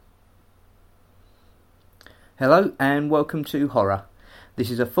Hello and welcome to Horror.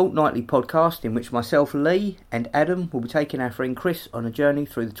 This is a fortnightly podcast in which myself, Lee, and Adam will be taking our friend Chris on a journey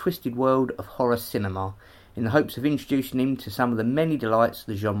through the twisted world of horror cinema in the hopes of introducing him to some of the many delights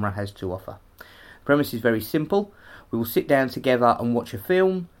the genre has to offer. The premise is very simple. We will sit down together and watch a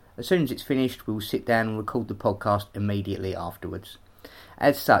film. As soon as it's finished, we will sit down and record the podcast immediately afterwards.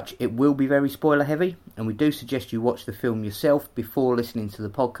 As such, it will be very spoiler heavy, and we do suggest you watch the film yourself before listening to the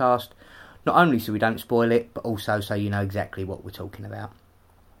podcast, not only so we don't spoil it, but also so you know exactly what we're talking about.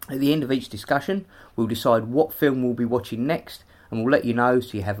 At the end of each discussion, we'll decide what film we'll be watching next, and we'll let you know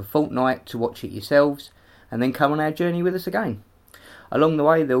so you have a fortnight to watch it yourselves, and then come on our journey with us again. Along the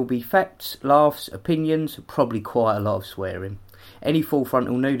way, there will be facts, laughs, opinions, probably quite a lot of swearing. Any full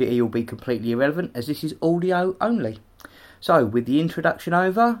frontal nudity will be completely irrelevant, as this is audio only. So, with the introduction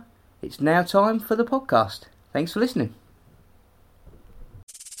over, it's now time for the podcast. Thanks for listening.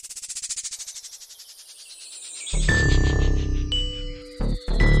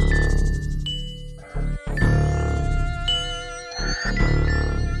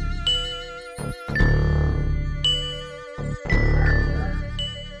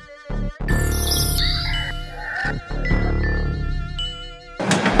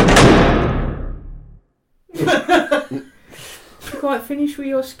 Quite finished with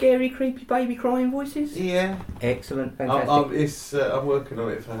your scary, creepy baby crying voices? Yeah. Excellent, fantastic. I'm working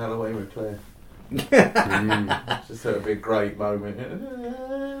on it for Halloween with Claire. Just thought it'd be a great moment.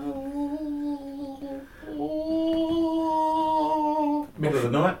 Middle of the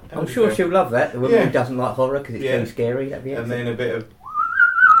night. I'm sure she'll love that. The woman Yeah. who doesn't like horror because it's too scary. That'd be And excellent. then a bit of...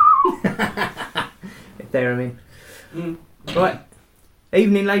 There, I mean. Right.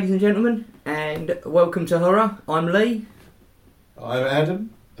 Evening, ladies and gentlemen, and welcome to Horror. I'm Lee. I'm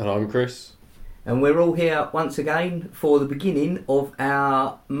Adam. And I'm Chris. And we're all here once again for the beginning of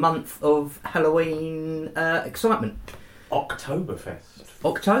our month of Halloween excitement. Oktoberfest.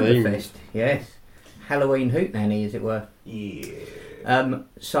 Oktoberfest, yes. Halloween hootenanny, as it were. Yeah.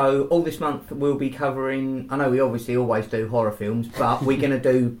 So all this month we'll be covering, I know we obviously always do horror films, but we're going to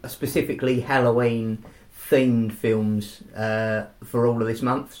do specifically Halloween themed films for all of this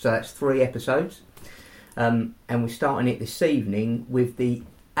month. So that's 3 episodes. And we're starting it this evening with the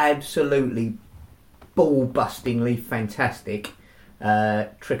absolutely ball-bustingly fantastic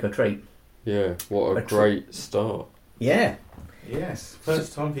Trick or Treat. Yeah, what a great start. Yeah. Yes.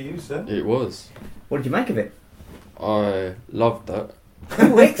 First time for you, sir. It was. What did you make of it? I loved that.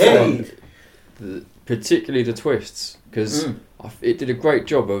 Oh, excellent. Particularly the twists, because it did a great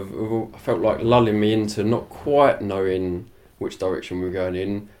job of, I felt like lulling me into not quite knowing which direction we were going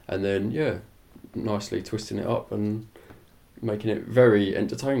in, and then, nicely twisting it up and making it very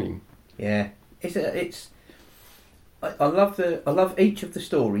entertaining. Yeah. I love each of the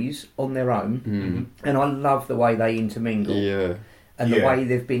stories on their own, and I love the way they intermingle. Yeah. And the way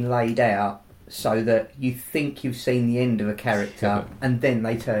they've been laid out so that you think you've seen the end of a character and then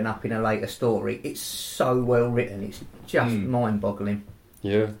they turn up in a later story. It's so well written, it's just mind-boggling.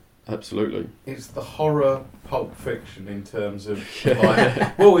 Yeah, absolutely. It's the horror Pulp Fiction in terms of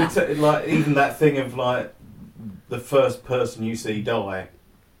like, well, like even that thing of like the first person you see die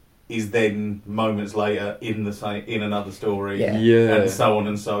is then moments later in another story, and so on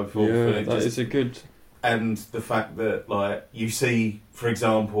and so forth. Yeah, and that is a good. And the fact that like you see, for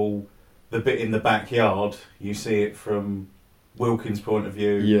example, the bit in the backyard, you see it from Wilkins' point of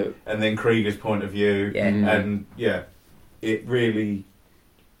view, and then Krieger's point of view, and it really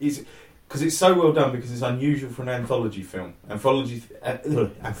is. Because it's so well done, because it's unusual for an anthology film. Anthology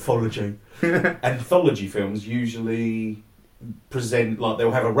films usually present, like,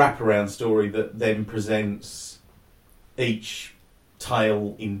 they'll have a wraparound story that then presents each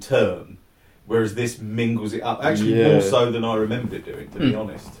tale in turn, whereas this mingles it up. Actually, more so than I remembered it doing, to be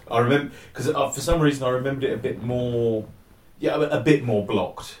honest. I remember, because for some reason I remembered it a bit more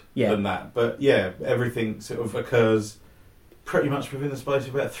blocked than that. But everything sort of occurs pretty much within the space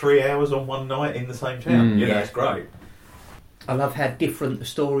of about 3 hours on one night in the same town. It's great. I love how different the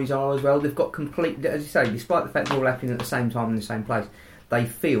stories are as well. They've got complete, as you say, despite the fact they're all happening at the same time in the same place, they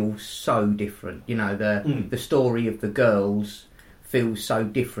feel so different. You know, the story of the girls feels so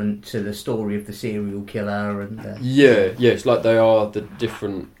different to the story of the serial killer. And it's like they are the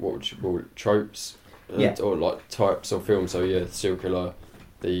different, what would you call it, tropes, or like types of films. So the serial killer,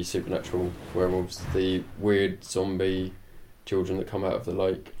 the supernatural werewolves, the weird zombie children that come out of the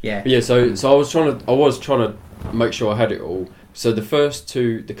lake. So I was trying to make sure I had it all. So the first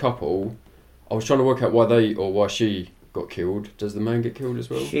two, the couple, I was trying to work out why she got killed. Does the man get killed as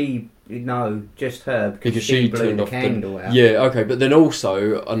well? No, just her, because she blew turned the off candle out. Yeah, okay, but then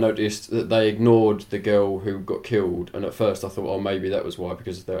also I noticed that they ignored the girl who got killed, and at first I thought, oh, maybe that was why,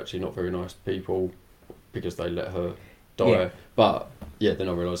 because they're actually not very nice people, because they let her die. Yeah. But yeah, then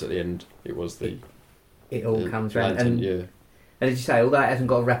I realised at the end it was the. It all comes round, lantern, and yeah. And as you say, although it hasn't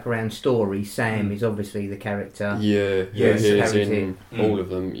got a wraparound story, Sam is obviously the character. Yeah, Yes, he is carries in all of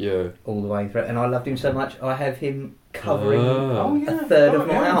them, yeah. All the way through. And I loved him so much, I have him covering yeah. a third of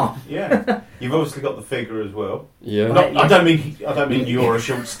my arm. Yeah. You've obviously got the figure as well. Yeah. I don't mean you're a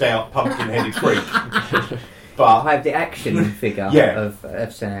short, stout, pumpkin-headed freak. But I have the action figure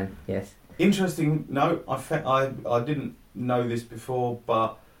of Sam, yes. Interesting note, I didn't know this before,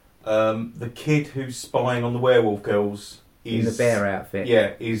 but the kid who's spying on the werewolf girls in the bear outfit.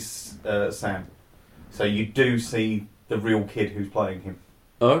 Yeah, is Sam. So you do see the real kid who's playing him.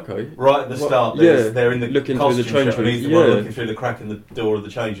 Oh, okay. Right at the start, they're in the looking costume through the change shop, room. He's the one looking through the crack in the door of the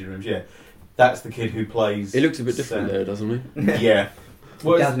changing rooms. Yeah, that's the kid who plays. He looks a bit different there, doesn't he? Yeah.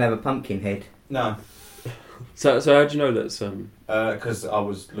 He doesn't have a pumpkin head. No. So how do you know that's because I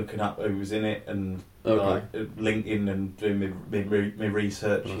was looking up who was in it and LinkedIn and doing my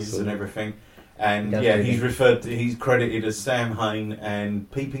researches and everything. And he's credited as Sam Hain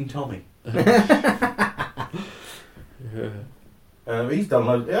and Peeping Tommy. yeah. He's done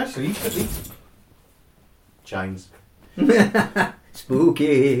loads. Actually, he's James.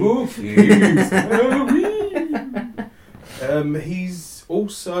 Spooky. He's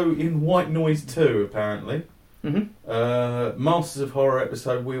also in White Noise 2, apparently. Mm-hmm. Masters of Horror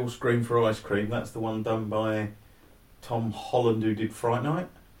episode We All Scream for Ice Cream. That's the one done by Tom Holland, who did Fright Night.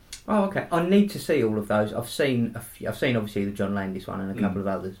 Oh, okay. I need to see all of those. I've seen a few. I've seen obviously the John Landis one and a couple of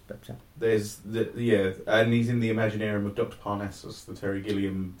others, but there's and he's in the Imaginarium of Dr. Parnassus, the Terry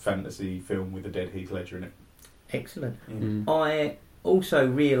Gilliam fantasy film with the dead Heath Ledger in it. Excellent. Mm. I also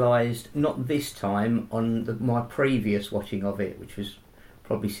realised, not this time, on my previous watching of it, which was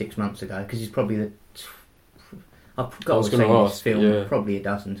probably 6 months ago, because it's probably I've got to see this film probably a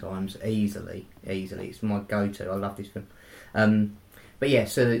dozen times, easily. It's my go-to. I love this film. But yeah,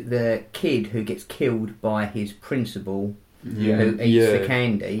 so the kid who gets killed by his principal, who eats the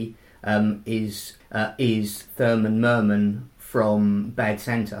candy, is Thurman Merman from Bad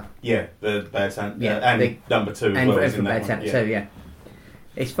Santa. Yeah, the Bad Santa, and number 2 as well. And from Bad Santa too, yeah.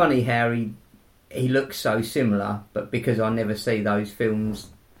 It's funny how he looks so similar, but because I never see those films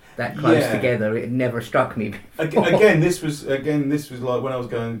that close together, it never struck me before. Again, this was like when I was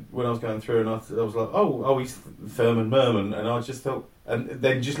going through, and I was like, oh, he's Thurman Merman, and I just thought, and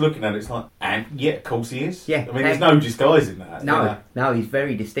then just looking at it, it's like, and yeah, of course he is. Yeah, I mean, there's no disguising that. No, he's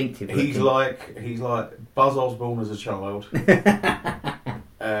very distinctive. He's like Buzz Osborne as a child,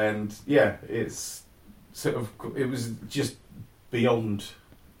 and yeah, it's it was just beyond.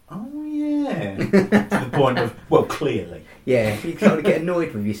 Oh yeah, to the point of clearly. Yeah, you kind of get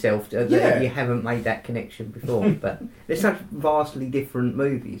annoyed with yourself that you haven't made that connection before. But they're such vastly different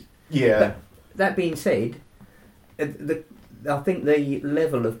movies. Yeah. But that being said, I think the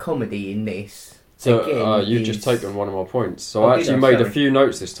level of comedy in this. So you've just taken one of my points. So I actually made a few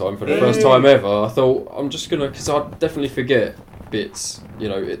notes this time for the first time ever. I thought I'm just gonna, because I definitely forget bits. You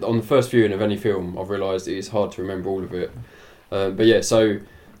know, on the first viewing of any film, I've realised it is hard to remember all of it. But yeah, so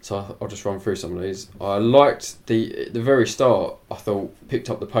I'll just run through some of these. I liked the very start. I thought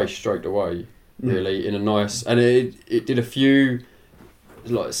picked up the pace straight away, really in a nice, and it did a few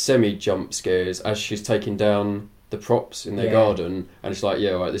like semi jump scares as she's taking down the props in their garden, and it's like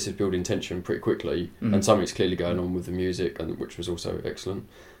this is building tension pretty quickly, and something's clearly going on with the music, and which was also excellent,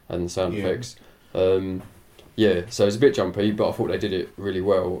 and the sound effects. So it's a bit jumpy, but I thought they did it really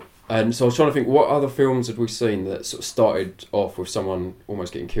well. And so I was trying to think, what other films had we seen that sort of started off with someone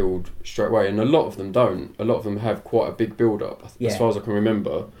almost getting killed straight away? And a lot of them don't. A lot of them have quite a big build-up, as far as I can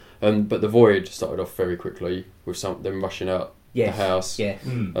remember. But The Void started off very quickly with them rushing out the house. Yeah.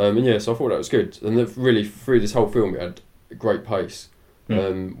 So I thought that was good. And really, through this whole film, it had a great pace,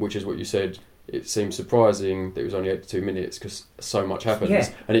 which is what you said. It seems surprising that it was only 82 minutes because so much happens,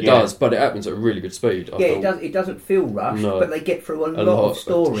 and it does, but it happens at a really good speed. It does. It doesn't feel rushed, but they get through a lot of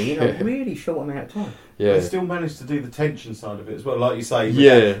story in a really short amount of time. Yeah, they still manage to do the tension side of it as well, like you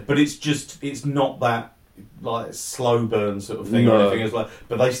say. But it's not that like slow burn sort of thing or anything. It's like,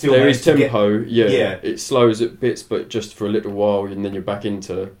 but they still there is tempo. It slows at bits, but just for a little while, and then you're back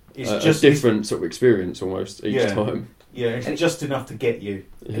into a different sort of experience almost each time. Yeah, it's just enough to get you.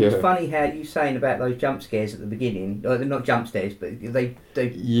 It's funny how you saying about those jump scares at the beginning. They're not jump scares, but they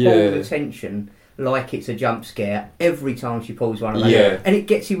hold the tension like it's a jump scare every time she pulls one of those. Yeah. And it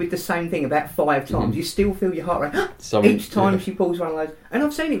gets you with the same thing about 5 times. You still feel your heart rate each time she pulls one of those. And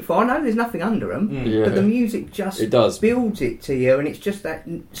I've seen it before. I know there's nothing under them, but the music just builds it to you, and it's just that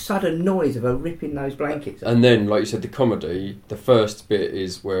sudden noise of her ripping those blankets. And then, like you said, the comedy, the first bit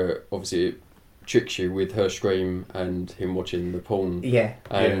is where obviously it tricks you with her scream and him watching the porn. Yeah.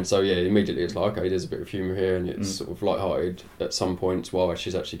 And so, immediately it's like, okay, there's a bit of humour here, and it's sort of light-hearted at some points while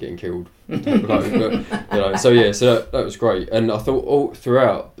she's actually getting killed. So that was great. And I thought all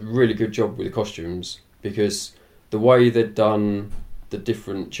throughout, really good job with the costumes, because the way they'd done the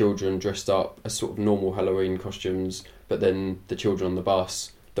different children dressed up as sort of normal Halloween costumes, but then the children on the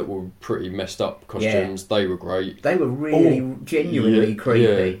bus that were pretty messed up costumes, they were great. They were really genuinely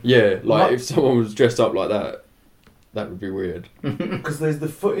creepy. Yeah, like if someone was dressed up like that, that would be weird. Because there's the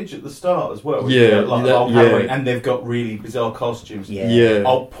footage at the start as well. Yeah, Halloween, and they've got really bizarre costumes. Yeah.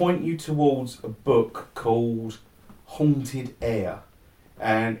 I'll point you towards a book called Haunted Air,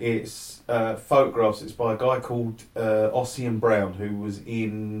 and it's photographs. It's by a guy called Ossian Brown, who was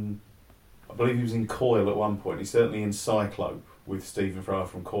in, I believe he was in Coil at one point. He's certainly in Cyclope with Stephen Fry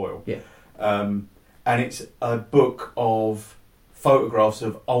from Coil. Yeah. And it's a book of photographs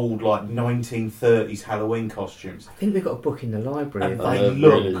of old, like 1930s Halloween costumes. I think we've got a book in the library. And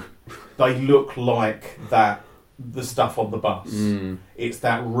they look like that, the stuff on the bus. It's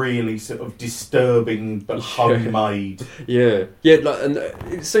that really sort of disturbing but homemade. Yeah, and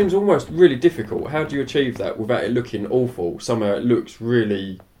it seems almost really difficult. How do you achieve that without it looking awful? Somehow it looks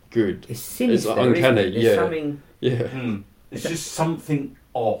really good. It's sinister, it's like uncanny. Isn't it? Something... Yeah. It's just something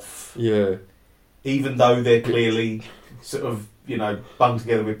off. Yeah. Even though they're clearly sort of, bung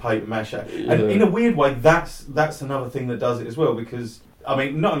together with paper mache. And in a weird way, that's another thing that does it as well, because, I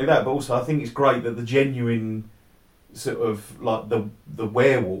mean, not only that, but also I think it's great that the genuine sort of, like, the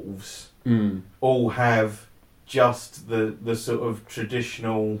werewolves all have just the sort of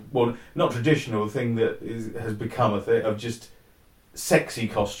traditional, well, not traditional, thing that has become a thing of just sexy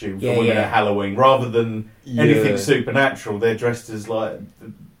costume for women at Halloween, rather than anything supernatural. They're dressed as like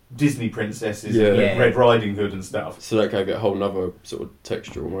Disney princesses and Red Riding Hood and stuff. So that gave it a whole other sort of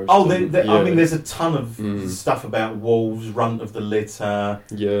texture almost. Oh, I mean, there's a ton of stuff about wolves, runt of the litter.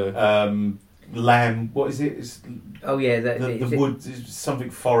 Lamb. What is it? It's, the woods is something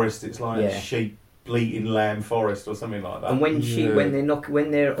forest. It's like sheep bleating lamb forest or something like that. And when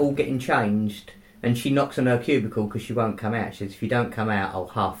they're all getting changed. And she knocks on her cubicle because she won't come out. She says, "If you don't come out, I'll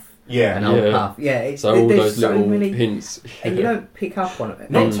huff." And I'll puff. Yeah, so all those little hints, and you don't pick up on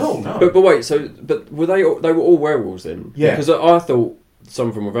it. Not at all. No. But wait, but were they? They were all werewolves then? Yeah. Because I thought some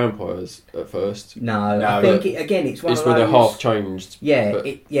of them were vampires at first. No. I think it's one of those. It's where they're half changed. Yeah, but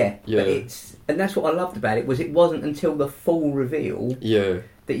it's, and that's what I loved about it, was it wasn't until the full reveal.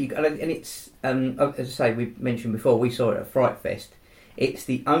 That you, and it's as I say, we mentioned before, we saw it at Fright Fest. It's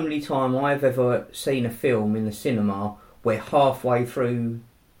the only time I've ever seen a film in the cinema where halfway through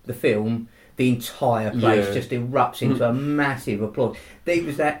the film, the entire place just erupts into a massive applause. There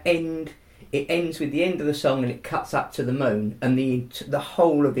was that end. It ends with the end of the song and it cuts up to the moon, and the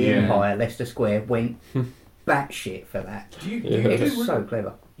whole of the Empire, Leicester Square, went batshit for that. It was so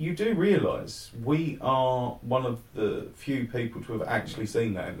clever. You do realise we are one of the few people to have actually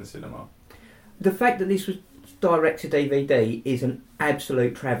seen that in the cinema. The fact that this was direct to DVD is an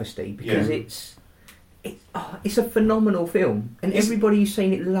absolute travesty, because it's a phenomenal film, and everybody who's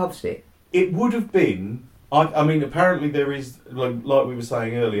seen it loves it. It would have been. I mean, apparently there is, like we were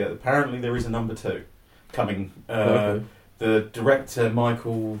saying earlier, apparently there is a number 2 coming. The director,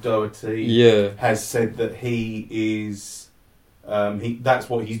 Michael Dougherty, has said that he is. That's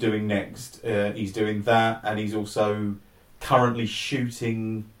what he's doing next. He's doing that, and he's also currently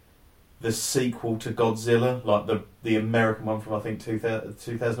shooting the sequel to Godzilla, like the American one from I think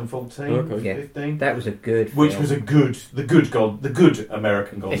 2014, 15. That was a good film. Which was the good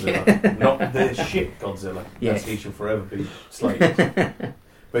American Godzilla, not the shit Godzilla. Yes. As he shall forever be slated.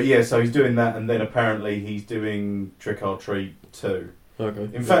 But yeah, so he's doing that, and then apparently he's doing Trick or Treat 2. Okay.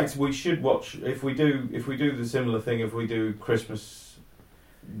 In fact, we should watch, if we do the similar thing, if we do Christmas,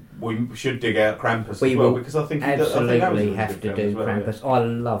 we should dig out Krampus as well, because I think absolutely have to do Krampus. I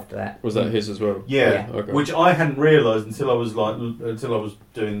loved that. Was that his as well? Yeah. Okay. Which I hadn't realised until I was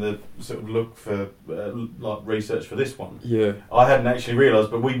doing the sort of look for like research for this one. Yeah. I hadn't actually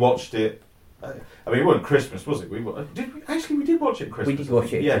realised, but we watched it. I mean, it wasn't Christmas, was it? We did watch it at Christmas. We did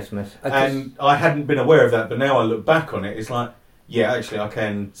watch it at Christmas, and I hadn't been aware of that, but now I look back on it, it's like, yeah, actually, I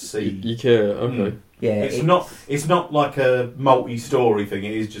can see. You care, okay. Yeah, it's not like a multi-story thing.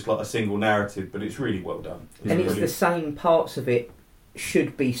 It is just like a single narrative, but it's really well done. It's the same parts of it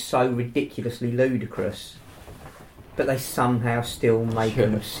should be so ridiculously ludicrous, but they somehow still make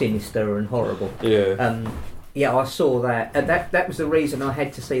them sinister and horrible. Yeah. Yeah, I saw that. That was the reason I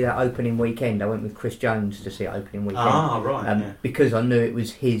had to see that opening weekend. I went with Chris Jones to see it opening weekend. Ah, right. Yeah. Because I knew it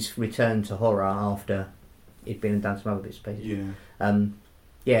was his return to horror after he'd been and done some other bits and pieces. Yeah.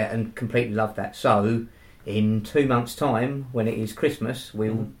 Yeah, and completely loved that. So, in 2 months' time, when it is Christmas, we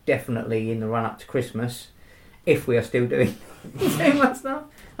will definitely, in the run-up to Christmas, if we are still doing 2 months now,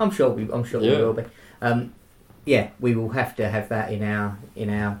 I'm sure we will be. Yeah, we will have to have that in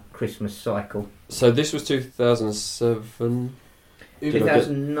our Christmas cycle. So this was 2007?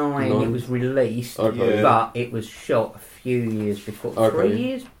 2009 it was released, Okay. but it was shot a few years before. Okay. 3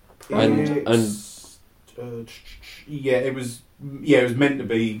 years? Yeah, it was meant to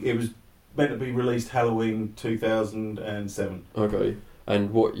be. It was meant to be released Halloween 2007. Okay.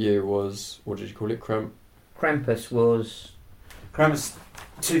 And what year was? What did you call it? Krampus was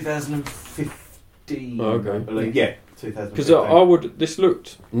 2015. Okay. I believe. Yeah, 2015. Because this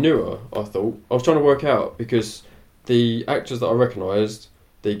looked newer. I thought I was trying to work out because the actors that I recognised,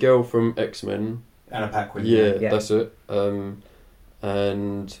 the girl from X-Men, Anna Paquin. yeah, that's it,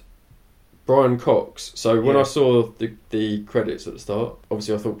 and Brian Cox. So when I saw the credits at the start,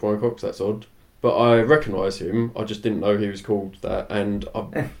 obviously I thought Brian Cox, that's odd. But I recognise him, I just didn't know he was called that, and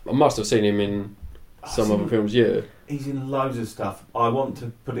I must have seen him in some other films, yeah. He's in loads of stuff. I want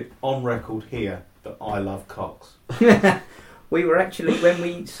to put it on record here that I love Cox. We were actually, when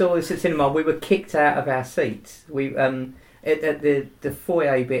we saw this at cinema, we were kicked out of our seats. We at the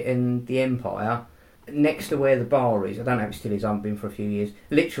foyer bit in the Empire, next to where the bar is, I don't know if it still is, I haven't been for a few years,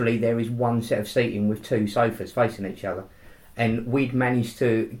 literally there is one set of seating with two sofas facing each other. And we'd managed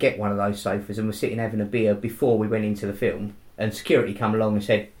to get one of those sofas and were sitting having a beer before we went into the film. And security come along and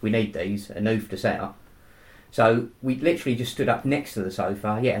said, we need these, and oofed us out. So we literally just stood up next to the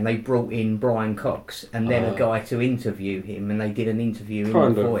sofa, and they brought in Brian Cox and then a guy to interview him, and they did an interview in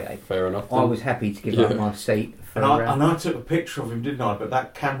the foyer. Fair enough. I was happy to give up my seat. And I took a picture of him, didn't I? But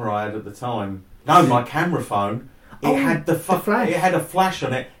that camera I had at the time, my camera phone, it had the flash. It had a flash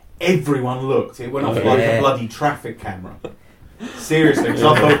on it. Everyone looked. It went off like a bloody traffic camera. Seriously, because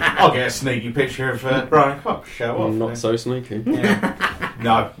I thought I'll get a sneaky picture of Brian Cox. Show off. Not so sneaky. Yeah.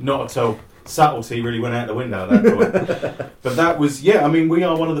 No, not at all. Subtlety really went out the window at that point. But that was, I mean, we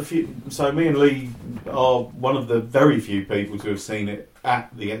are one of the few. So me and Lee are one of the very few people to have seen it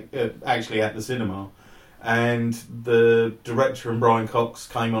at the actually at the cinema. And the director and Brian Cox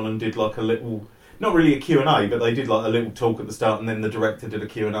came on and did like a little, not really a Q&A, but they did like a little talk at the start, and then the director did a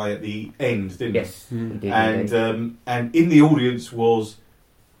Q&A at the end, didn't yes, he? Yes, and in the audience was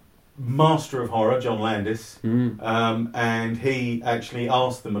Master of Horror, John Landis, and he actually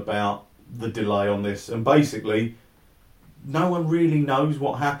asked them about the delay on this, and basically no one really knows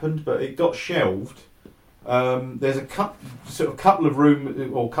what happened, but it got shelved. There's a couple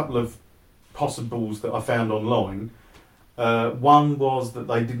of possibles that I found online. One was that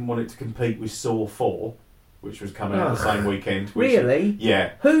they didn't want it to compete with Saw 4, which was coming out the same weekend. Really?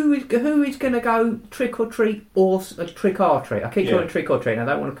 Yeah. Who is going to go trick or treat or trick or treat? I keep calling it trick or treat, and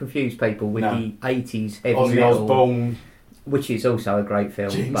I don't want to confuse people with the 80s heavy Ozzy metal, Osbourne, which is also a great film.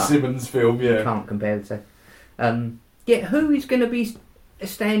 Gene but Simmons film. you can't compare the two. Who is going to be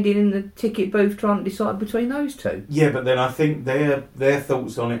standing in the ticket booth trying to decide between those two? Yeah, but then I think their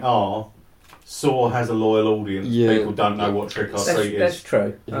thoughts on it are, Saw has a loyal audience. Yeah. People don't know what trick or treat is. That's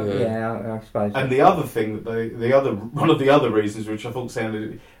true. Yeah. I suppose. And the other thing that one of the other reasons, which I thought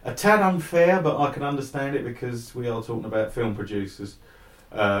sounded a tad unfair, but I can understand it because we are talking about film producers,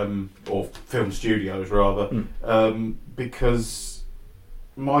 or film studios rather, because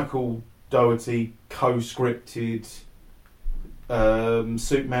Michael Dougherty co-scripted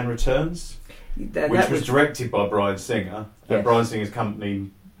Superman Returns, which was directed by Bryan Singer, and Bryan Singer's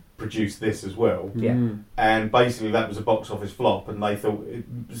company produced this as well. Yeah. And basically that was a box office flop, and they thought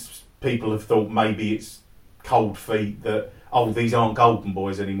people have thought maybe it's cold feet that these aren't Golden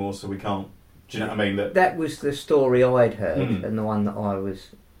Boys anymore, so we can't. Do you know what I mean? That was the story I'd heard and the one that I was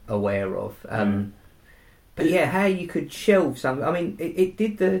aware of. But how you could shelve something. I mean, it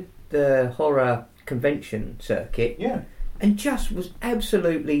did the horror convention circuit. Yeah. And just was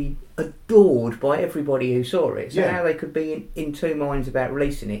absolutely adored by everybody who saw it. So how they could be in two minds about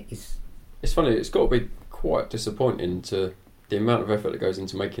releasing it is... It's funny, it's got to be quite disappointing to the amount of effort that goes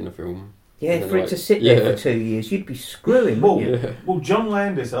into making a film. Yeah, for it to sit there for 2 years, you'd be screwing, wouldn't you? Well, John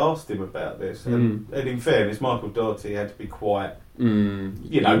Landis asked him about this, and in fairness, Michael Dougherty had to be quite,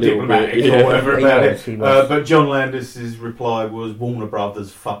 diplomatic or whatever about it. But John Landis's reply was, Warner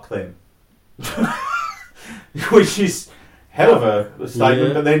Brothers, fuck them. Which is... hell of a statement.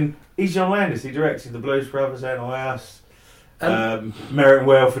 Yeah. But then he's John Landis. He directed The Blues Brothers, Animal House, Merit and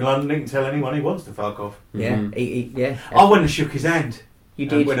Wealth in London. He can tell anyone he wants to fuck off. Yeah, Mhm. yeah. I went and shook his hand. You And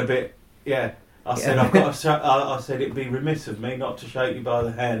did. went a bit. Yeah. I said, I've got to. I said it'd be remiss of me not to shake you by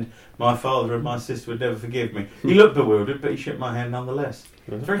the hand. My father and my sister would never forgive me. He looked bewildered, but he shook my hand nonetheless.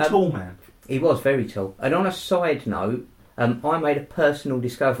 He's a very tall man. He was very tall. And on a side note, I made a personal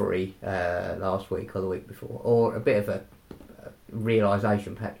discovery last week or the week before, or a bit of a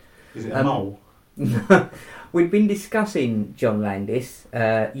realisation, perhaps. Is it a mole? We'd been discussing John Landis,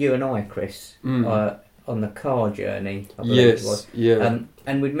 you and I, Chris, on the car journey, I believe it was. Yeah.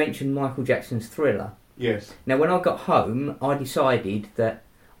 And we'd mentioned Michael Jackson's Thriller. Yes. Now, when I got home, I decided that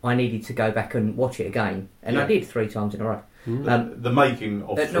I needed to go back and watch it again, and I did 3 times in a row. The making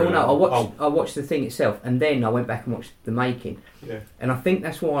of Thriller. No, I watched the thing itself, and then I went back and watched the making. Yeah. And I think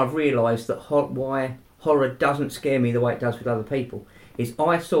that's why I've realised that why horror doesn't scare me the way it does with other people. Is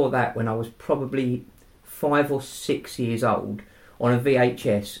I saw that when I was probably 5 or 6 years old on a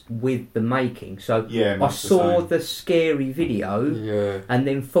VHS with the making. So I saw the scary video and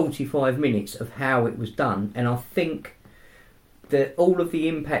then 45 minutes of how it was done, and I think that all of the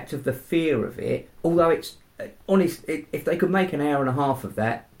impact of the fear of it, although it's honest, if they could make an hour and a half of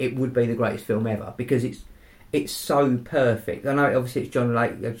that, it would be the greatest film ever, because it's so perfect. I know obviously it's John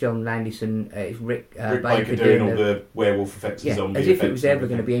Landis and it's Rick Baker doing all the werewolf effects and zombie as if effects it was ever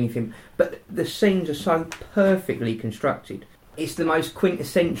going to be anything. But the scenes are so perfectly constructed. It's the most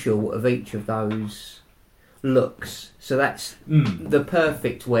quintessential of each of those looks. So that's the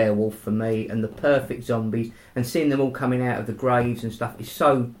perfect werewolf for me, and the perfect zombies, and seeing them all coming out of the graves and stuff is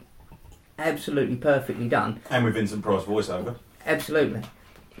so absolutely perfectly done. And with Vincent Price voiceover. Absolutely.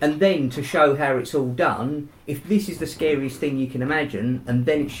 And then to show how it's all done, if this is the scariest thing you can imagine, and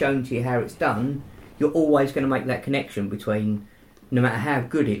then it's shown to you how it's done, you're always going to make that connection between, no matter how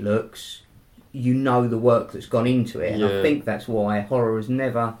good it looks, you know the work that's gone into it. And I think that's why horror has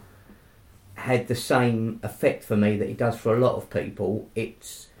never had the same effect for me that it does for a lot of people.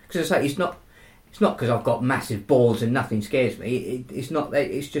 It's because I say it's not because I've got massive balls and nothing scares me. It's not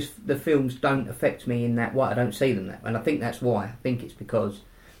that. It's just the films don't affect me in that way. I don't see them that way. And I think that's why. I think it's because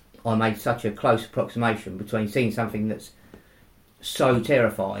I made such a close approximation between seeing something that's so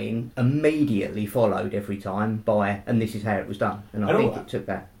terrifying, immediately followed every time by, and this is how it was done. And I think it took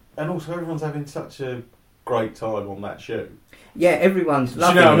that. And also everyone's having such a great time on that shoot. Yeah, everyone's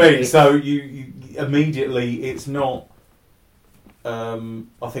loving it. Do you know what I mean? So you immediately, it's not,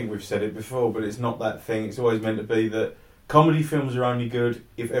 I think we've said it before, but it's not that thing. It's always meant to be that comedy films are only good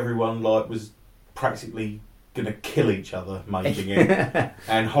if everyone was practically going to kill each other making it.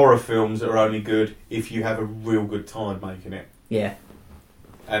 And horror films are only good if you have a real good time making it. Yeah.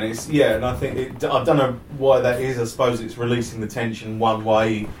 And and I think I don't know why that is. I suppose it's releasing the tension one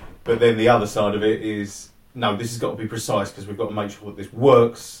way, but then the other side of it is, no, this has got to be precise because we've got to make sure that this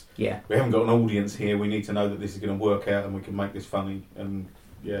works. Yeah. We haven't got an audience here. We need to know that this is going to work out and we can make this funny. And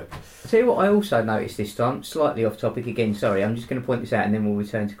yeah. I'll tell you what I also noticed this time, slightly off topic again, sorry, I'm just going to point this out and then we'll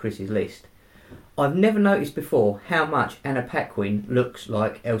return to Chris's list. I've never noticed before how much Anna Paquin looks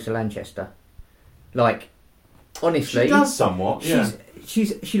like Elsa Lanchester. Like, honestly... She does somewhat,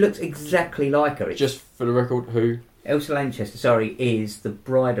 She looks exactly like her. Just for the record, who? Elsa Lanchester, is the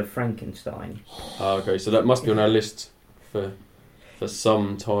Bride of Frankenstein. Oh, okay, so that must be on our list for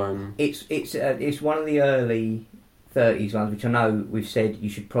some time. It's one of the early 30s ones, which I know we've said you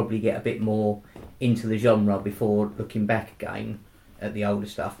should probably get a bit more into the genre before looking back again at the older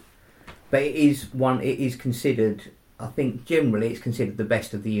stuff. But it is considered, I think generally it's considered the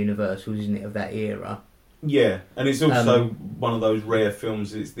best of the Universals, isn't it, of that era? Yeah, and it's also one of those rare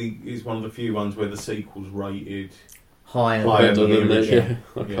films. It's one of the few ones where the sequel's rated higher than the original.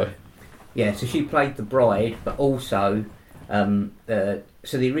 Okay. Yeah, so she played the bride, but also so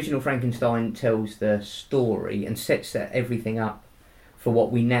the original Frankenstein tells the story and sets everything up for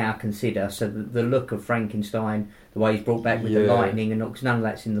what we now consider. So the look of Frankenstein, the way he's brought back with the lightning, and because none of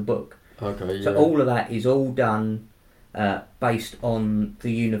that's in the book. Okay. So all of that is all done based on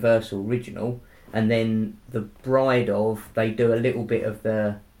the Universal original. And then the Bride of, they do a little bit of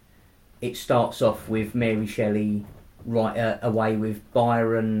it starts off with Mary Shelley away with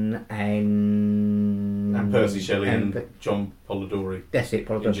Byron and Percy Shelley and John Polidori. That's it,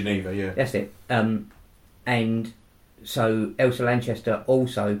 Polidori. In Geneva, yeah. That's it. And so Elsa Lanchester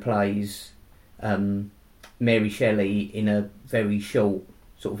also plays Mary Shelley in a very short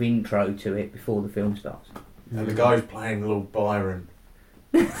sort of intro to it before the film starts. And the guy who's playing Lord Byron,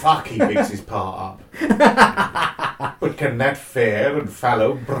 fuck, he picks his part up. But can that fair and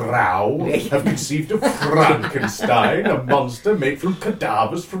fallow brow have conceived of Frankenstein, a monster made from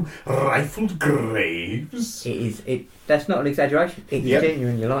cadavers from rifled graves? It is. That's not an exaggeration. It's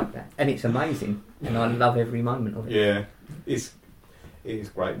genuinely like that, and it's amazing, and I love every moment of it. Yeah, it is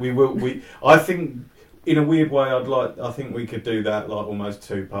great. I think, in a weird way, I think we could do that like almost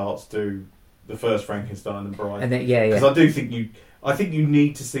 2 parts. Do the first Frankenstein and Bride, And then because I do think you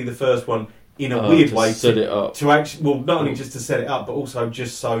need to see the first one in a weird way set it up. to actually, well, not only just to set it up, but also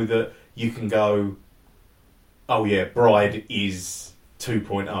just so that you can go, oh yeah, Bride is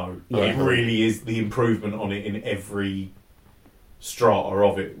 2.0. Yeah. It really is the improvement on it in every strata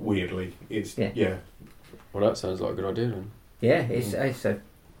of it. Weirdly, it's yeah. Well, that sounds like a good idea then. Yeah, it's a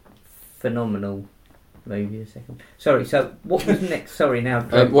phenomenal movie. A second. Sorry. So what was next? Sorry. Now.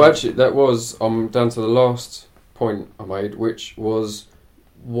 Well, actually, that was down to the last point I made, which was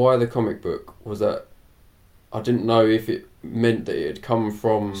why the comic book was that. I didn't know if it meant that it had come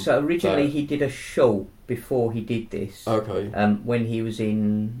from. So originally he did a short before he did this. Okay. When he was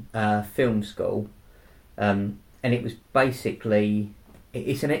in film school, and it was basically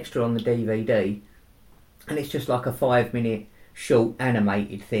it's an extra on the DVD, and it's just like a 5-minute short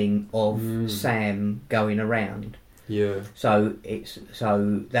animated thing of Sam going around. Yeah. So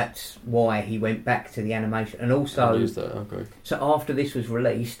that's why he went back to the animation, and also Use that. Okay. so after this was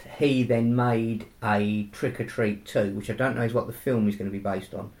released, he then made a Trick or Treat 2, which I don't know is what the film is going to be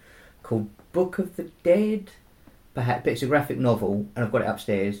based on, called Book of the Dead. Perhaps, but it's a graphic novel, and I've got it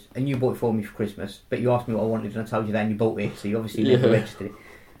upstairs. And you bought it for me for Christmas, but you asked me what I wanted, and I told you that, and you bought it. So you obviously never registered it.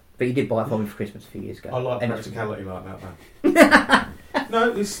 But you did buy it for me for Christmas a few years ago. I like practicality like that, man.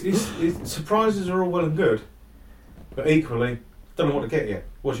 No, it's surprises are all well and good, but equally, don't know what to get you.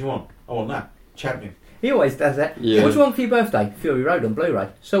 What do you want? I want that. Champion. He always does that. Yeah. What do you want for your birthday? Fury Road on Blu-ray.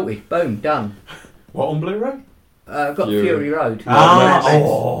 Sorted. Boom. Done. What on Blu-ray? I've got Fury. Fury Road.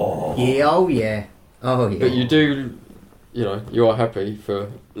 Oh. Yeah. Oh yeah. Oh yeah. But you do, you are happy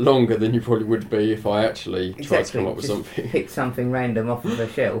for longer than you probably would be if I actually tried to come up with Just something. pick something random off of the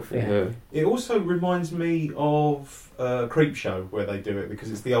shelf. Yeah. It also reminds me of Creepshow, where they do it,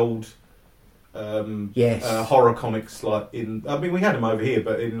 because it's the old Yes. horror comics. Like we had them over here,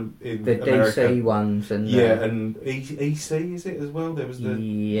 but in The America, DC ones and and EC is it as well? There was the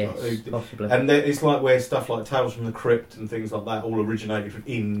yes, possibly. and it's like where stuff like Tales from the Crypt and things like that all originated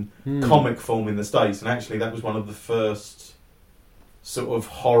in comic form in the States, and actually that was one of the first sort of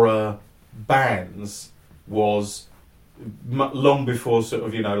horror bands. Was long before sort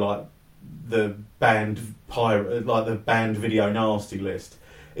of like the banned pirate, like the banned Video Nasty list.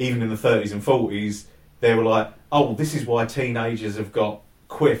 Even in the 30s and 40s, they were like, oh, this is why teenagers have got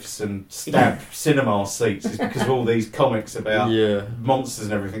quiffs and stabbed cinema seats, is because of all these comics about monsters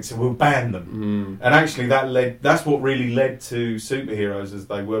and everything, so we'll ban them. And actually that's what really led to superheroes as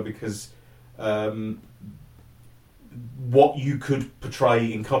they were, because what you could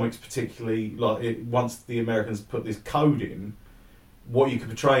portray in comics, particularly once the Americans put this code in, what you could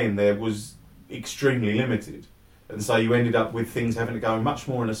portray in there was extremely limited. And so you ended up with things having to go much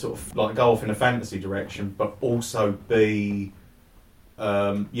more in a sort of go off in a fantasy direction, but also be,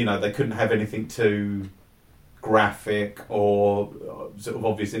 they couldn't have anything too graphic or sort of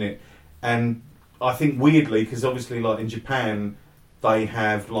obvious in it. And I think weirdly, because obviously in Japan, they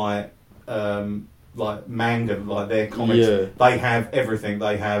have manga, like their comics, they have everything.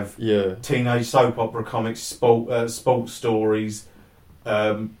 They have teenage soap opera comics, sports stories,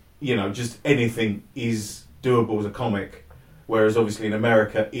 just anything is doable as a comic, whereas obviously in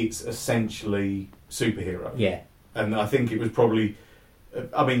America it's essentially superhero. Yeah. And I think it was probably,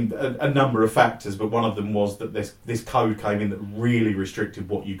 a number of factors, but one of them was that this code came in that really restricted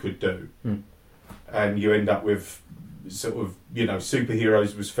what you could do. And you end up with sort of,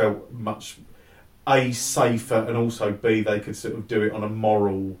 superheroes was felt much, A, safer, and also B, they could sort of do it on a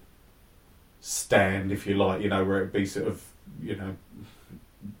moral stand, if you like, where it'd be sort of,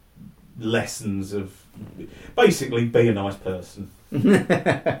 lessons of basically be a nice person.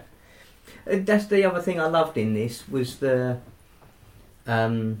 That's the other thing I loved in this, was the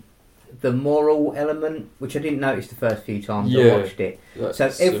moral element, which I didn't notice the first few times I watched it.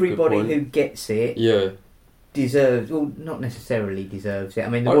 So everybody who gets it deserves, well, not necessarily deserves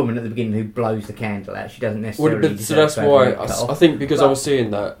it. The woman at the beginning who blows the candle out, she doesn't necessarily deserve so that's to have why her head cut off. I think because I was seeing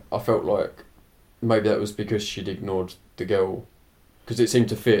that, I felt like maybe that was because she'd ignored the girl, because it seemed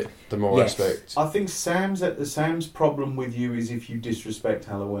to fit the moral aspect. I think Sam's problem with you is if you disrespect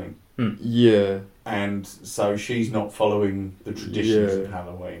Halloween. Yeah. And so she's not following the traditions of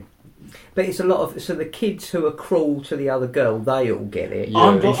Halloween. But it's a lot of... So the kids who are cruel to the other girl, they all get it. Yeah.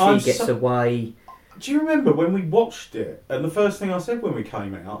 And she gets away... Do you remember when we watched it? And the first thing I said when we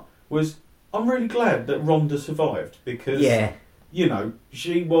came out was, "I'm really glad that Rhonda survived because, you know,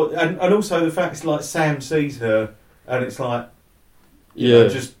 she was." And also the fact, like, Sam sees her, and it's like, you know,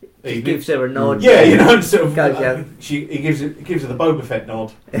 just. He gives her a nod. Yeah, you know, sort of. Goes he gives her the Boba Fett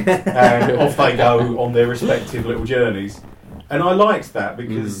nod, and off they go on their respective little journeys. And I liked that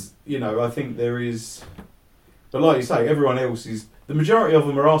because you know I think there is, but like you say, everyone else is. The majority of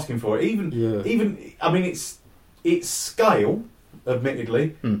them are asking for it. Even I mean, it's scale,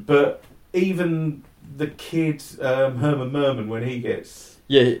 admittedly, but even the kid Herman Merman when he gets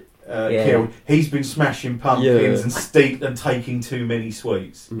killed, he's been smashing pumpkins and taking too many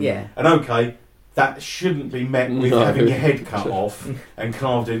sweets. Yeah. And okay, that shouldn't be met with having your head cut off and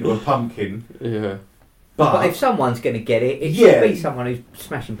carved into a pumpkin. Yeah. But if someone's going to get it, it should be someone who's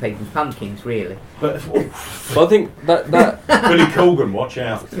smashing people's pumpkins, really. But I think that Billy Corgan, watch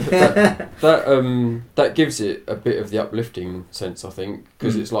out. That gives it a bit of the uplifting sense, I think,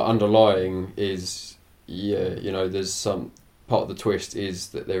 because it's like underlying is you know, there's some part of the twist is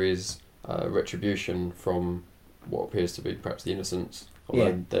that there is retribution from what appears to be perhaps the innocents.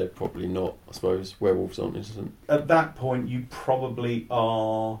 Although they're probably not, I suppose. Werewolves aren't innocent. At that point, you probably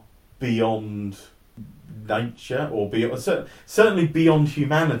are beyond nature or beyond, certainly beyond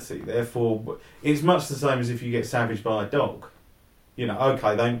humanity. Therefore, it's much the same as if you get savaged by a dog. You know,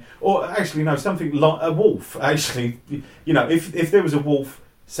 okay, then, or actually, no, something like a wolf. Actually, you know, if there was a wolf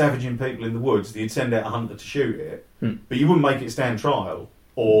savaging people in the woods, you'd send out a hunter to shoot it, but you wouldn't make it stand trial,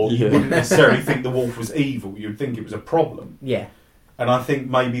 or you wouldn't necessarily think the wolf was evil. You'd think it was a problem. Yeah. And I think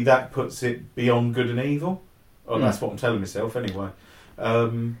maybe that puts it beyond good and evil. Or that's what I'm telling myself, anyway.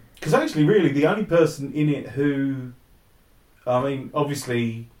 Because actually, really, the only person in it who, I mean,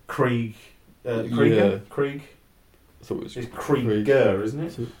 obviously, Krieg. Krieg? I thought it was Krieger, isn't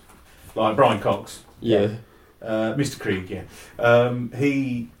it? Like Brian Cox. Yeah. Mr. Krieg,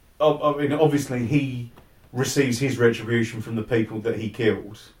 he, I mean, obviously, he receives his retribution from the people that he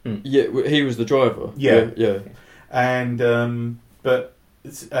killed. Yeah, he was the driver. Yeah. And, but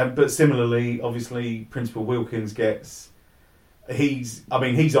similarly, obviously, Principal Wilkins gets... He's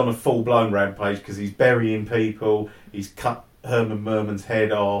on a full-blown rampage because he's burying people, he's cut Herman Merman's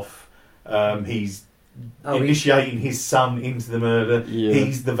head off, he's initiating his son into the murder,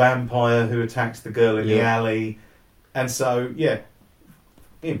 he's the vampire who attacks the girl in the alley, and so,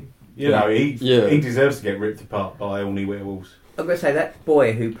 him. You know, he deserves to get ripped apart by Orny werewolves. I'm going to say that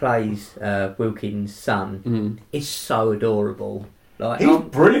boy who plays Wilkins' son is so adorable. Like, he's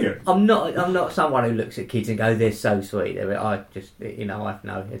brilliant. I'm not someone who looks at kids and goes, "They're so sweet." I just, you know, I have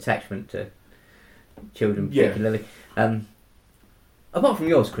no attachment to children particularly. Apart from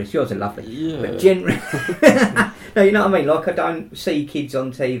yours, Chris, yours are lovely. Yeah. But generally, no, you know what I mean. Like, I don't see kids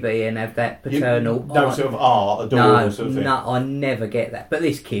on TV and have that paternal. Adorable sort of thing. No, I never get that. But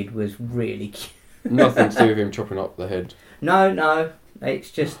this kid was really cute. Nothing to do with him chopping up the head. No.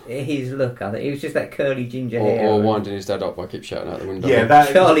 It's just his look. I think it was just that curly ginger hair, or winding his dad up by keep shouting out the window.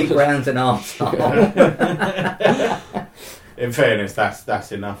 Yeah, Charlie Brown's an arsehole. In fairness,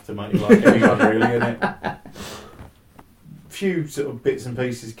 that's enough to make you like anyone, really, isn't it? Few sort of bits and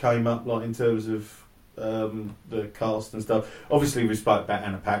pieces came up, like in terms of the cast and stuff. Obviously, we spoke about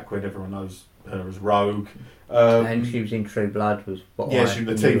Anna Paquin. Everyone knows her as Rogue. And she was in True Blood. The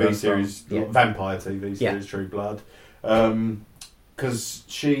TV series, vampire TV series, True Blood. Because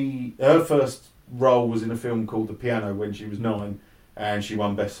her first role was in a film called The Piano when she was 9, and she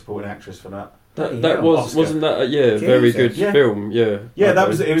won Best Supporting Actress for that. That wasn't that a very good film? That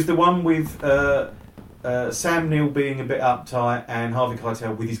was. It was the one with Sam Neill being a bit uptight and Harvey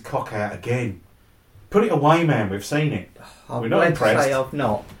Keitel with his cock out again. Put it away, man. We've seen it. We're not impressed. Say I've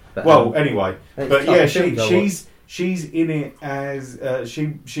not. But, anyway, but she's in it as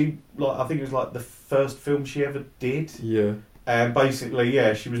she like, I think it was like the first film she ever did. Yeah. And basically,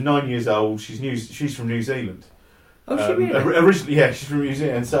 she was 9 years old. She's from New Zealand. Oh, she really? Originally, she's from New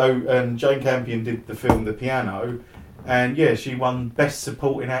Zealand. And Jane Campion did the film The Piano, and she won Best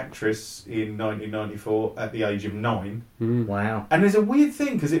Supporting Actress in 1994 at the age of 9. Wow! And there's a weird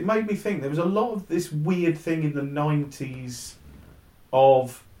thing because it made me think there was a lot of this weird thing in the 90s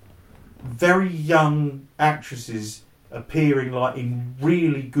of very young actresses appearing like in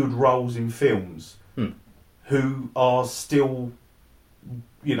really good roles in films. Who are still,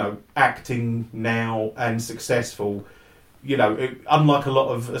 you know, acting now and successful, you know, unlike a lot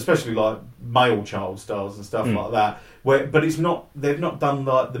of, especially like male child stars and stuff like that, but it's not, they've not done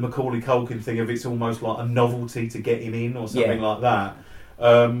like the Macaulay Culkin thing of it's almost like a novelty to get him in or something like that.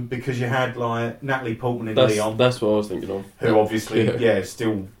 because you had like Natalie Portman in That's Leon, what I was thinking of. who obviously Yeah. is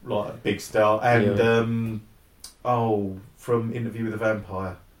still like a big star, and from Interview with the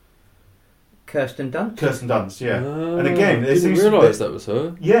Vampire, Kirsten Dunst. Kirsten Dunst, yeah. And again, I there didn't seems to be- realise that was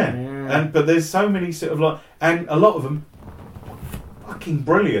her. Yeah. But there's so many sort of like, and a lot of them fucking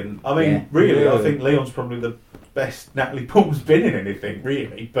brilliant. I mean, Yeah. really, I Yeah. think Leon's probably the best Natalie Portman's been in anything,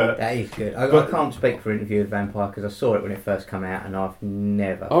 really. But That is good. I But- can't speak for Interview with Vampire because I saw it when it first came out and I've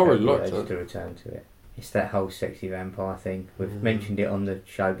never I really felt the liked urge it. to return to it. It's that whole sexy vampire thing. We've Mm. mentioned it on the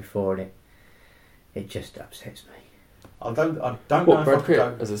show before and it just upsets me. I don't know What, if Brad I could Pitt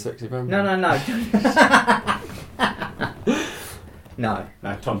go. as a sexy vampire? No. No.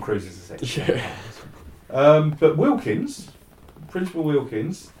 No, Tom Cruise is a sexy. Yeah. But Wilkins, Principal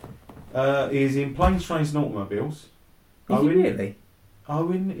Wilkins, is in Planes, Trains and Automobiles. Is he really?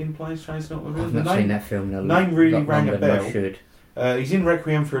 Owen in Planes, Trains and Automobiles. I've not seen that film in a name really lot rang a longer than I bell. should. He's in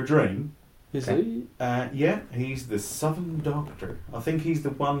Requiem for a Dream. Is Okay. he? Yeah, he's the Southern Doctor. I think he's the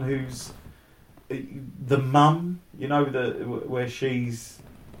one who's the mum. You know, where she's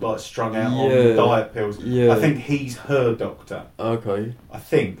like strung out on Yeah. diet pills. Yeah. I think he's her doctor. Okay. I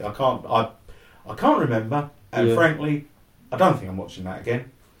think I can't remember, and Yeah. frankly, I don't think I'm watching that again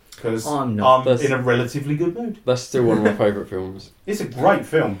because I'm not. I'm in a relatively good mood. That's still one of my favourite films. It's a great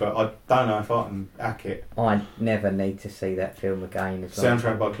film, but I don't know if I can hack it. I never need to see that film again. As long as-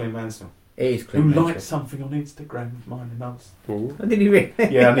 Soundtrack by Clint Mansell, It is who Clint Mansell. liked something on Instagram of mine and us. Ooh. Oh, did he really?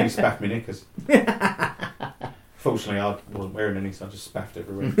 Yeah, I nearly spaffed my knickers. Fortunately, I wasn't wearing any, so I just spaffed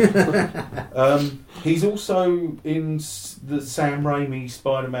everywhere. He's also in the Sam Raimi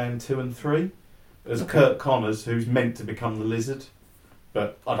Spider-Man 2 and 3 as Okay. Kurt Connors, who's meant to become the Lizard,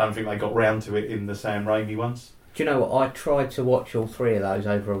 but I don't think they got round to it in the Sam Raimi ones. Do you know what? I tried to watch all three of those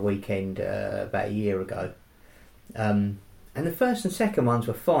over a weekend about a year ago. And the first and second ones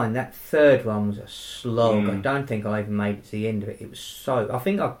were fine. That third one was a slog. I don't think I even made it to the end of it. It was so... I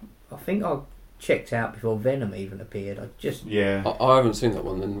think I checked out before Venom even appeared. Yeah. I haven't seen that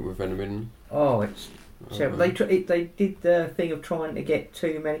one then with Venom in. Oh, it's terrible. Okay. They did the thing of trying to get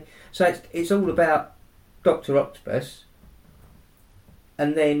too many... So it's all about Dr. Octopus,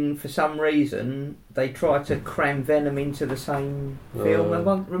 and then for some reason they try to cram Venom into the same film. Am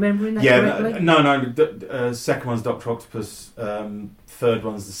I remembering that correctly? No. Second one's Dr. Octopus. Third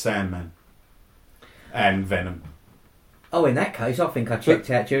one's the Sandman. And Venom. Oh, in that case, I think I checked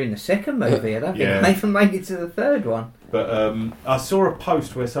out during the second movie. I don't think Yeah. I even made it to the third one. But I saw a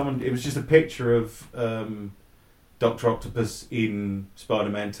post where it was just a picture of Dr. Octopus in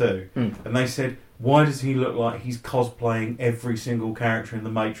Spider-Man 2. And they said, why does he look like he's cosplaying every single character in The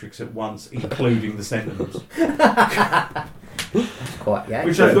Matrix at once, including the Sentinels? Quite, yeah.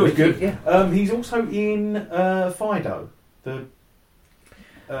 Which I thought was good. Yeah. He's also in Fido, the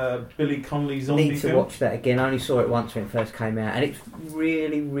Billy Connolly zombie Need to film. watch that again. I only saw it once when it first came out, and it's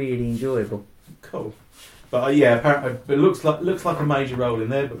really, really enjoyable. Cool. But yeah, apparently it looks like a major role in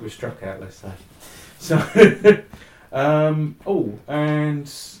there, but we're struck out, let's say. So,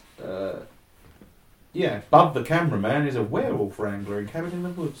 Bub the cameraman is a werewolf wrangler in Cabin in the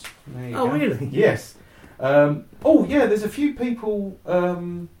Woods. There you Oh, go. really? Yes. There's a few people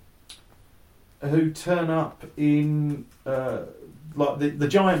who turn up in like the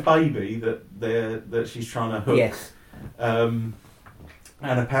giant baby that she's trying to hook. Yes.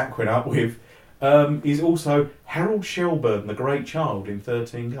 Anna Paquin up with is also Harold Shelburne, the Great Child in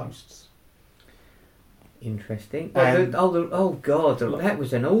 13 Ghosts. Interesting. And- Oh God, that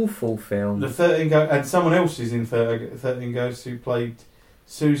was an awful film. The 13 and someone else is in 13 Ghosts who played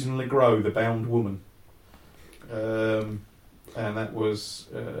Susan Legros, the bound woman. And that was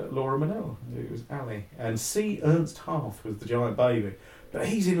Laura Manella. It was Ali. And C. Ernst Harth was the giant baby. But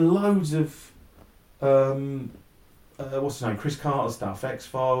he's in loads of what's his name? Chris Carter stuff.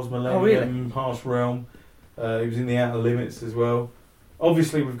 X-Files, Millennium, Harsh Realm. He was in The Outer Limits as well.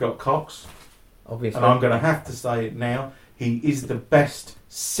 Obviously, we've got Cox. Obviously. And I'm going to have to say it now. He is the best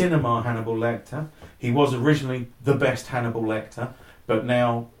cinema Hannibal Lecter. He was originally the best Hannibal Lecter, but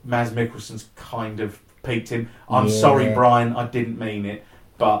now Mads Mikkelsen's kind of peaked him. I'm sorry, Brian, I didn't mean it,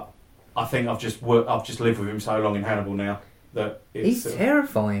 but I think I've just lived with him so long in Hannibal now that it's, he's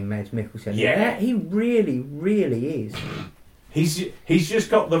terrifying, Mads Mikkelsen. Yeah. He really, really is. He's just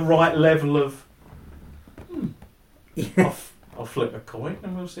got the right level of. Yeah. I'll flip a coin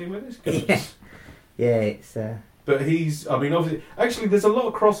and we'll see where this goes. Yeah. Yeah, it's. But obviously, actually, there's a lot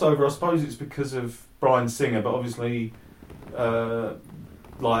of crossover. I suppose it's because of Bryan Singer, but obviously,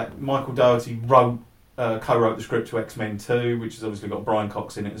 like Michael Dougherty co-wrote the script to X-Men 2, which has obviously got Brian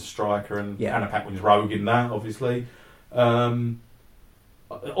Cox in it as Stryker, and Anna Paquin's Rogue in that, obviously.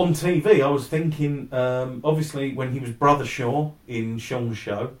 on TV, I was thinking, obviously, when he was Brother Shaw in Sean's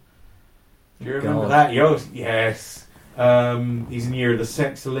Show. Do you remember that? Yes. He's in Year of the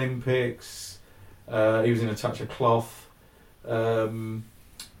Sex Olympics. He was in A Touch of Cloth. But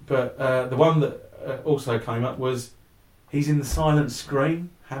the one that also came up was he's in The Silent Scream,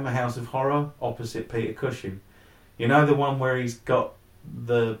 Hammer House of Horror, opposite Peter Cushing. You know the one where he's got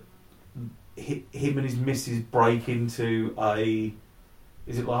him and his missus break into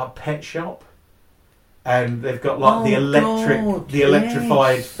is it like a pet shop? And they've got like the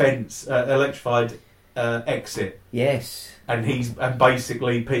electrified fence, electrified exit. Yes. And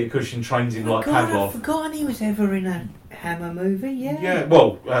basically Peter Cushing trains him like Pavlov. I've forgotten he was ever in a Hammer movie. Yeah. Yeah.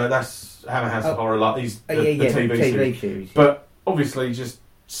 Well, that's Hammer House of Horror. Like he's the TV series. But obviously, just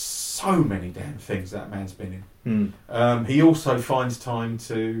so many damn things that man's been in. He also finds time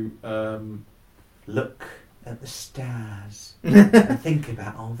to look at the stars and think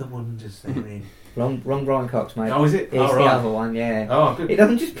about all the wonders they're in. Wrong Brian Cox, mate. Oh, is it? It's the other one, yeah. Oh, good. He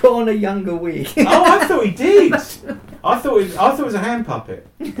doesn't just put on a younger wig. Oh, I thought he did. I thought it was a hand puppet.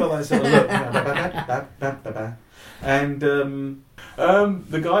 He's got that sort of look. And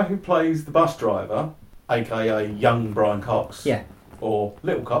the guy who plays the bus driver, aka young Brian Cox, yeah, or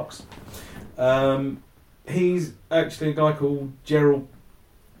Little Cox, he's actually a guy called Gerald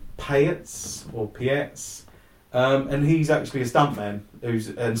Pietz, and he's actually a stuntman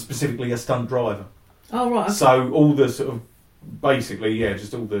and specifically a stunt driver. Oh right. Okay. So all the sort of basically,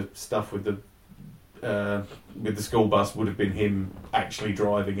 just all the stuff with the school bus would have been him actually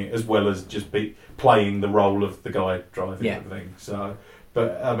driving it, as well as just playing the role of the guy driving everything. So,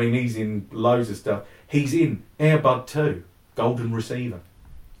 but I mean, he's in loads of stuff. He's in Air Bud 2, Golden Receiver.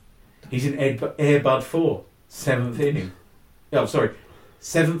 He's in Air Bud 4, Seventh Inning. Oh, sorry,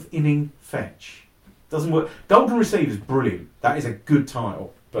 Seventh Inning Fetch. Doesn't work. Golden Receiver's brilliant. That is a good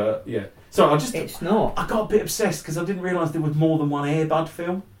title. But yeah, sorry, It's not. I got a bit obsessed because I didn't realise there was more than one Air Bud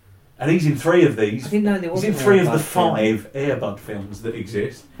film. And he's in 3 of these. I didn't know there was. He's in 3 of the 5 Air Bud films that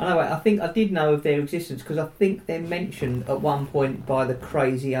exist. I know. I think I did know of their existence because I think they're mentioned at one point by the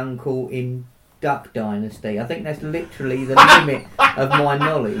crazy uncle in Duck Dynasty. I think that's literally the limit of my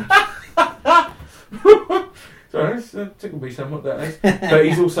knowledge. Sorry, that tickled me somewhat, that is. But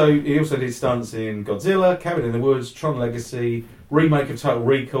he also did stunts in Godzilla, Cabin in the Woods, Tron Legacy, remake of Total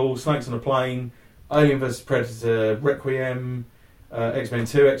Recall, Snakes on a Plane, Alien vs Predator, Requiem, X-Men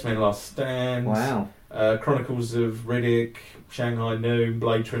 2, X-Men Last Stand. Wow. Chronicles of Riddick, Shanghai Noon,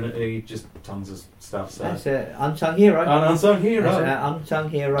 Blade Trinity, just tons of stuff. So. That's an unsung hero. An unsung hero. That's an unsung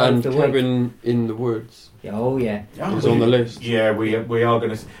hero. And Cabin in the Woods. Oh yeah. It's on the list. Yeah, we are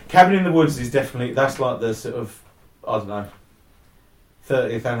going to. Cabin in the Woods is definitely, that's like the sort of, I don't know,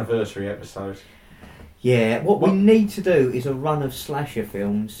 30th anniversary episode. Yeah, what we need to do is a run of slasher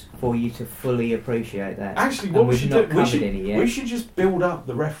films for you to fully appreciate that. Actually, what we should do, we should just build up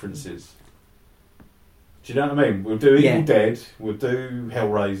the references. Do you know what I mean? We'll do Evil Dead, we'll do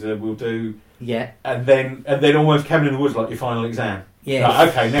Hellraiser, we'll do and then almost Cabin in the Woods like your final exam. Yeah. Right,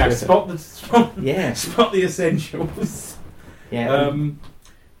 okay, now spot the essentials. Yeah.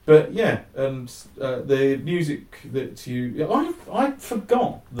 But yeah, the music that I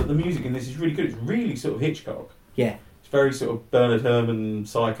forgot that the music in this is really good. It's really sort of Hitchcock. Yeah. It's very sort of Bernard Herrmann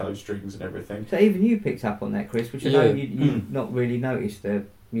psycho strings and everything. So even you picked up on that, Chris, which I know you've not really noticed the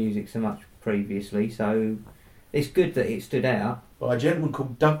music so much previously, so it's good that it stood out. By a gentleman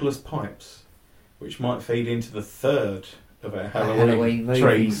called Douglas Pipes, which might feed into the third of our Halloween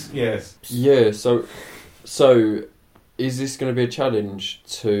trees. Yes. Yeah, so is this going to be a challenge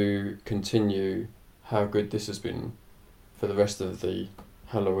to continue how good this has been for the rest of the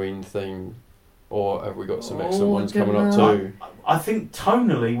Halloween theme, or have we got some excellent ones coming up too? I think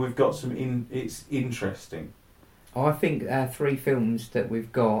tonally we've got some. It's interesting. I think our 3 films that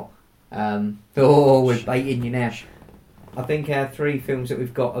we've got. We're baiting you now. I think our 3 films that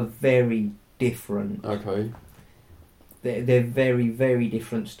we've got are very different. Okay. They're very, very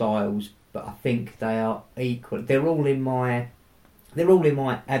different styles, but I think they are equal. They're all in my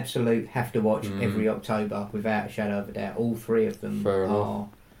absolute have to watch every October without a shadow of a doubt. All 3 of them are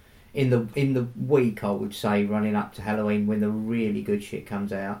in the week, I would say, running up to Halloween when the really good shit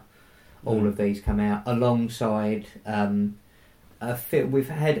comes out. All of these come out alongside. We've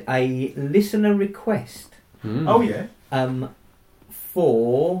had a listener request. Oh yeah.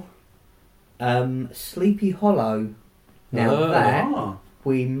 For Sleepy Hollow. Now that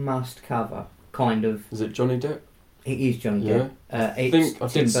we must cover, kind of. Is it Johnny Depp? It is Johnny Depp. I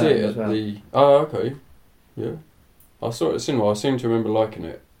did see it at the. Oh, okay. Yeah, I saw it at cinema. I seem to remember liking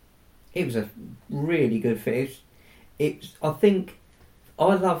it. It was a really good film. I think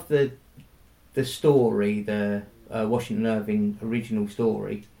I love the story, the Washington Irving original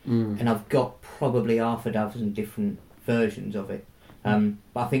story, and I've got probably half a dozen different versions of it. But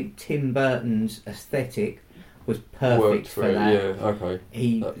I think Tim Burton's aesthetic was perfect for that. Yeah, okay.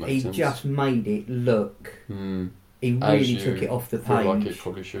 He just made it look. He As really you took it off the feel page. like it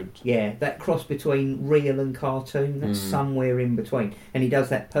probably should. Yeah, that cross between real and cartoon, that's somewhere in between. And he does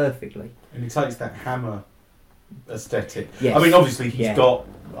that perfectly. And he takes that Hammer aesthetic. Yes. I mean, obviously he's Yeah. got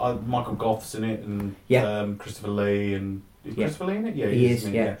Michael Goth's in it, and Yeah. Christopher Lee, and is Yeah. Christopher Lee in it? Yeah, He is,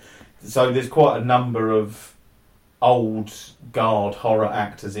 isn't yeah. So there's quite a number of old guard horror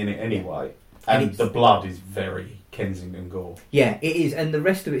actors in it anyway, And and it's- the blood is very Kensington Gore. Yeah, it is. And the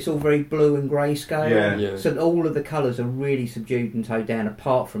rest of it's all very blue and greyscale. Yeah. Yeah. So all of the colours are really subdued and toned down,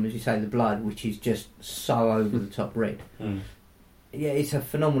 apart from, as you say, the blood, which is just so over the top red. Yeah, it's a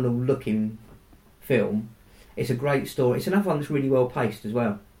phenomenal looking film. It's a great story. It's another one that's really well paced as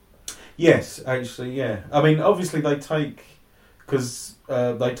well. Yes, actually, yeah. I mean, obviously they take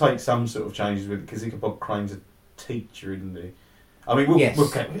some sort of changes with it because Ichabod Crane's a teacher, isn't he? I mean, Yes. we'll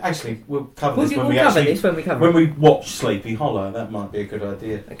cover We'll this when cover we actually this when we cover when we watch Sleepy Hollow. That might be a good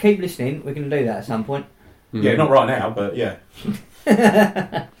idea. it. Keep listening. We're going to do that at some point. Yeah, not right now, but yeah.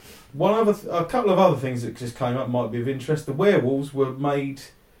 A couple of other things that just came up might be of interest. The werewolves were made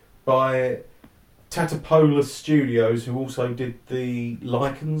by Tatapola Studios, who also did the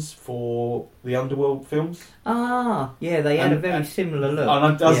lichens for the Underworld films. Ah, yeah, they had a very similar look.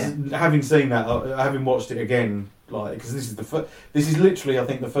 And having seen that, having watched it again, like because this is literally, I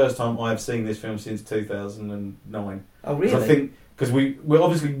think, the first time I have seen this film since 2009. Oh, really? I think because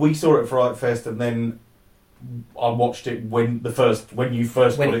we saw it at Fright Fest, and then I watched it when you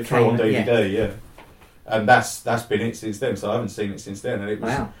first When got it it through on came out, DVD, yeah. And that's been it since then. So I haven't seen it since then, and it was.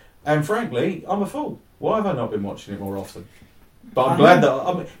 Wow. And frankly, I'm a fool. Why have I not been watching it more often? But I'm I glad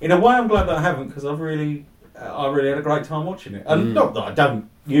know. that, in a way, I'm glad that I haven't, because I really had a great time watching it. And not that I don't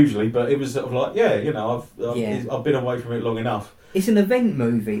usually, but it was sort of like, I've been away from it long enough. It's an event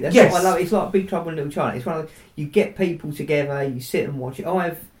movie. That's Yes. what I love. It's like Big Trouble in Little China. It's one of you get people together, you sit and watch it.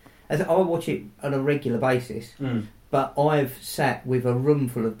 I watch it on a regular basis, but I've sat with a room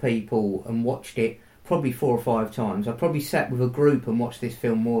full of people and watched it probably 4 or 5 times. I probably sat with a group and watched this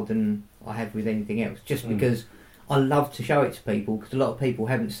film more than I have with anything else, just because I love to show it to people, because a lot of people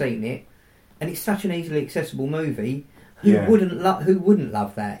haven't seen it, and it's such an easily accessible movie. Who wouldn't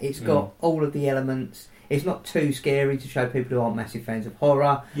love that? It's got all of the elements. It's not too scary to show people who aren't massive fans of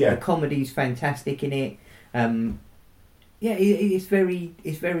horror. Yeah. The comedy's fantastic in it. It's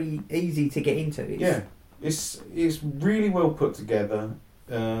very easy to get into. It's really well put together.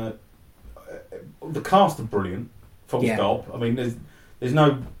 The cast are brilliant. Full stop. I mean, there's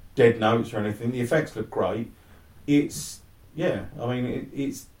no dead notes or anything. The effects look great. I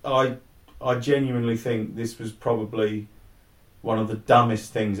genuinely think this was probably one of the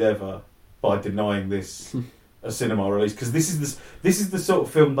dumbest things ever by denying this a cinema release, because this is the sort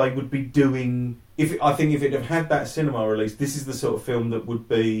of film they would be doing. If it had had that cinema release, this is the sort of film that would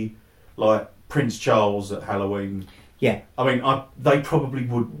be like Prince Charles at Halloween. Yeah. I mean, they probably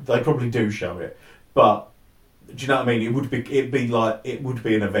would. They probably do show it, but do you know what I mean? It would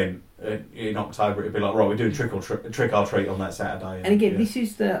be an event in October. It'd be like, right, we're doing trick or treat on that Saturday. And again, this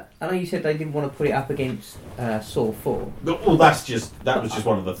is I know you said they didn't want to put it up against Saw 4. Well, that was just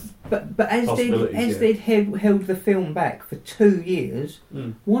one of the. But as they'd held the film back for 2 years,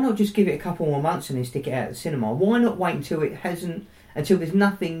 why not just give it a couple more months and then stick it out at the cinema? Why not wait until there's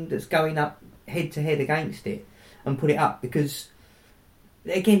nothing that's going up head to head against it and put it up? Because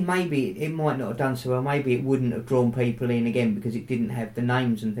again, maybe it might not have done so well. Maybe it wouldn't have drawn people in again because it didn't have the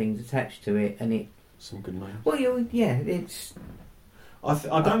names and things attached to it, and it. Some good names. Well, yeah, it's.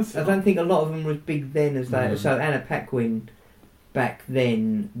 I don't think a lot of them were as big then as they. So Anna Paquin back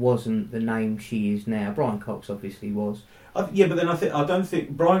then wasn't the name she is now. Brian Cox obviously was. But then I don't think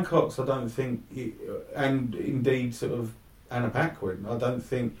Brian Cox. And indeed, sort of Anna Paquin. I don't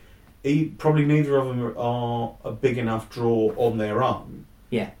think. Probably neither of them are a big enough draw on their own.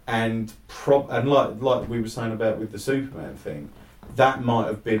 Yeah. And like we were saying about with the Superman thing, that might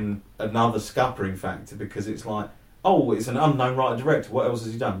have been another scuppering factor, because it's like, oh, it's an unknown writer director. What else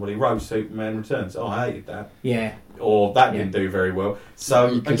has he done? Well, he wrote Superman Returns. Oh, I hated that. Yeah. Or that didn't do very well. So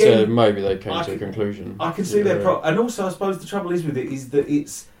you can say maybe they came to a conclusion. I can see their and also I suppose the trouble is with it is that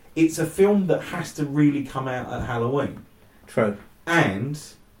it's a film that has to really come out at Halloween. True. And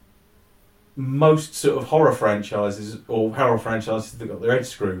most sort of horror franchises that got their heads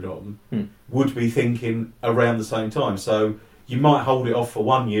screwed on would be thinking around the same time. So you might hold it off for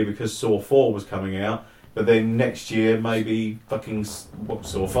 1 year because Saw 4 was coming out. But then next year, maybe fucking Saw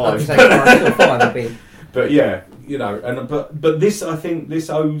I 5. was saying Saw 5 would be. But yeah, you know, and but this, I think, this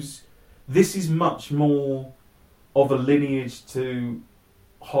is much more of a lineage to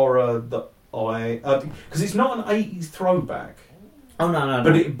horror that because it's not an 80s throwback. Oh no.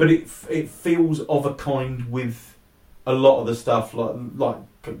 But it feels of a kind with a lot of the stuff like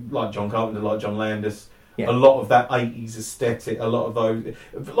John Carpenter, like John Landis. Yeah. A lot of that 80s aesthetic, a lot of those.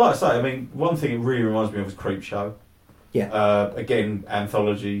 Like I say, I mean, one thing it really reminds me of is Creepshow. Yeah. Again,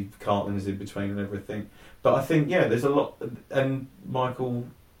 anthology, Cartman's in between and everything. But I think, yeah, there's a lot, and Michael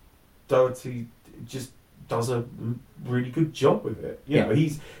Dougherty just does a really good job with it. You know,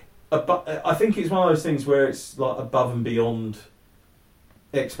 I think it's one of those things where it's like above and beyond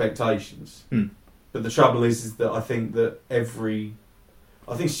expectations. But the trouble is that I think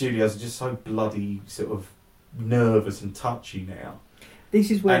studios are just so bloody sort of nervous and touchy now.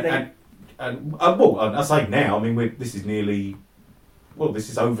 This is where well, I say now, I mean, this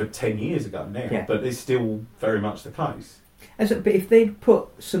is over 10 years ago now, but it's still very much the case. But if they'd put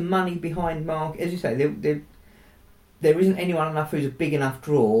some money behind Mark, as you say, there isn't anyone enough who's a big enough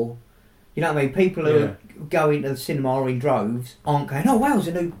draw. You know what I mean? People who are going to the cinema in droves aren't going, oh wow, there's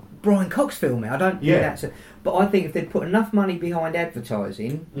a new Brian Cox film out. I don't think that's it. But I think if they'd put enough money behind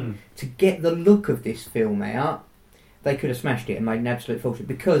advertising to get the look of this film out, they could have smashed it and made an absolute fortune,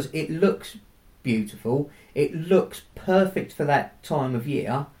 because it looks beautiful. It looks perfect for that time of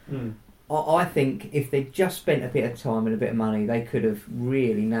year. I think if they'd just spent a bit of time and a bit of money, they could have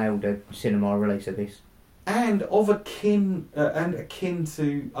really nailed a cinema release of this. And akin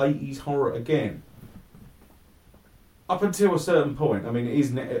to 80s horror again. Up until a certain point, I mean, it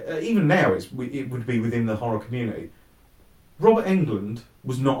is even now it would be within the horror community. Robert Englund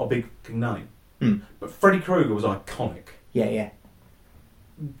was not a big name, but Freddy Krueger was iconic. Yeah.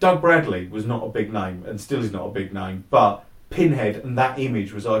 Doug Bradley was not a big name, and still is not a big name, but Pinhead and that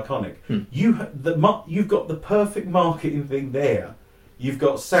image was iconic. You've got the perfect marketing thing there. You've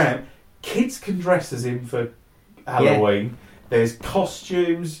got Sam. Kids can dress as him for Halloween. Yeah. There's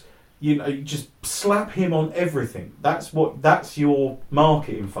costumes. You know, you just slap him on everything. That's your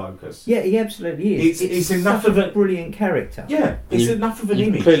marketing focus. Yeah, he absolutely is. It's enough of a brilliant character. Yeah, it's enough of an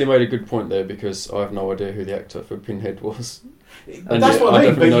image. You clearly made a good point there, because I have no idea who the actor for Pinhead was. And that's what I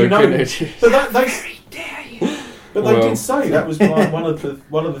mean. But you know, but very dare you. But they did say that was one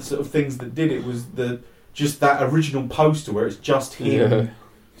of the sort of things that did it was just that original poster where it's just him. Yeah.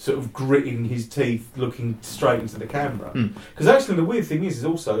 Sort of gritting his teeth, looking straight into the camera. Because actually, the weird thing is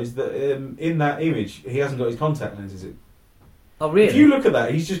that in that image, he hasn't got his contact lenses in. Oh, really? If you look at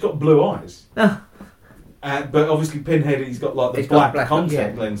that, he's just got blue eyes. But obviously, Pinhead, he's got like the black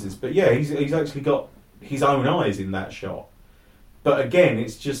contact lenses. But yeah, he's actually got his own eyes in that shot. But again,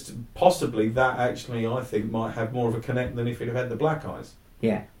 it's just possibly that actually, I think, might have more of a connect than if he'd have had the black eyes.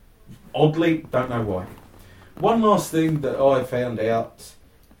 Yeah. Oddly, don't know why. One last thing that I found out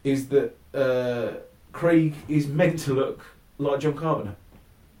is that Krieg is meant to look like John Carpenter.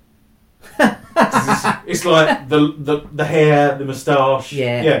 It's like the hair, the moustache.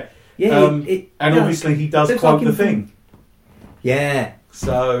 Yeah. And obviously he does quote the thing. Yeah.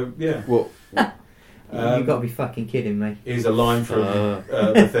 So yeah. Well, you've got to be fucking kidding me. Is a line from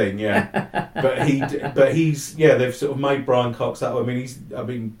the thing, yeah. But he's they've sort of made Brian Cox that. I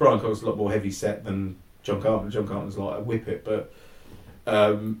mean, Brian Cox is a lot more heavy set than John Carpenter. John Carpenter's like a whippet, but.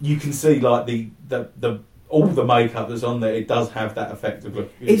 You can see like the all the makeup that's on there. It does have that effect of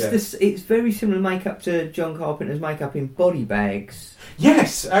look. It's very similar makeup to John Carpenter's makeup in Body Bags.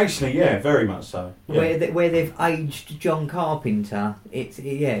 Yes, actually, yeah, very much so. Yeah. Where they've aged John Carpenter. It's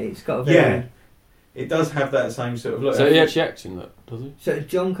got a very it does have that same sort of look. So he actually acts in that, does he? So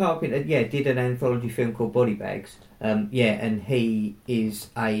John Carpenter, did an anthology film called Body Bags. And he is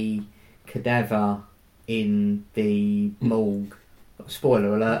a cadaver in the morgue.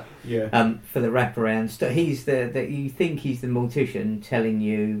 Spoiler alert. Yeah. For the wraparound, he's you think he's the mortician telling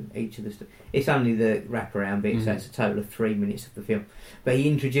you each of the. It's only the wraparound bit, so it's a total of 3 minutes of the film. But he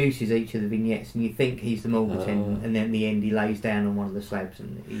introduces each of the vignettes, and you think he's the morgue attendant, and then at the end he lays down on one of the slabs,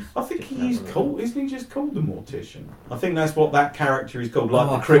 and I think he is called. Isn't he just called the mortician? I think that's what that character is called, like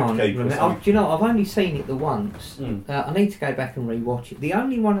the crypt keeper. Do you know? I've only seen it the once. I need to go back and rewatch it. The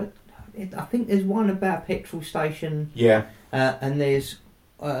only one. I think there's one about a petrol station. Yeah. And there's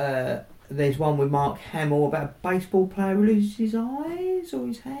one with Mark Hamill about a baseball player who loses his eyes or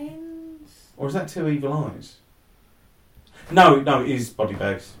his hands. Or is that Two Evil Eyes? No, it is Body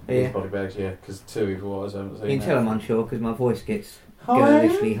Bags. It is Body Bags, yeah, because Two Evil Eyes I haven't seen. You can tell I'm unsure because my voice gets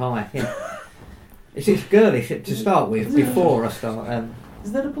girlishly high. Yeah. It's girlish to start with before I start.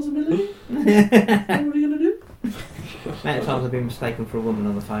 Is that a possibility? What are you amount of times I've been mistaken for a woman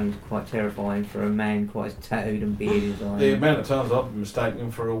on the phone is quite terrifying. For a man quite as tattooed and bearded as I am. The amount of times I've been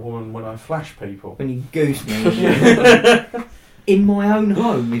mistaken for a woman when I flash people. When you goose me in my own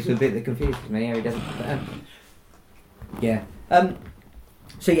home is the bit that confuses me. How he doesn't. Yeah.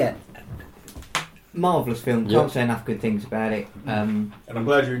 So yeah, marvellous film. Yep. Can't say enough good things about it. And I'm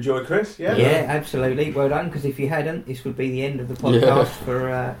glad you enjoyed, Chris. Yeah. Yeah, absolutely. Well done. Because if you hadn't, this would be the end of the podcast for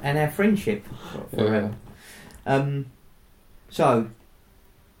and our friendship forever. So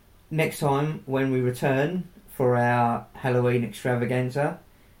next time when we return for our Halloween extravaganza,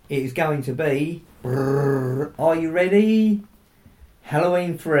 it is going to be. Are you ready?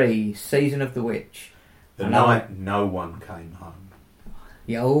 Halloween 3, Season of the Witch. The night no one came home.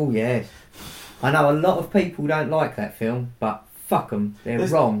 Yeah, oh yes. I know a lot of people don't like that film, but fuck them, they're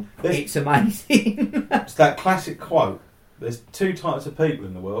wrong. It's amazing. It's that classic quote. There's two types of people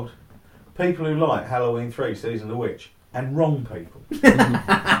in the world. People who like Halloween 3, Season of the Witch, and wrong people.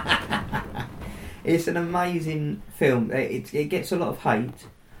 It's an amazing film. It gets a lot of hate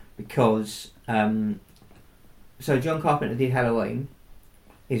because... so John Carpenter did Halloween.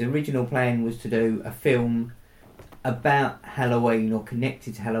 His original plan was to do a film about Halloween or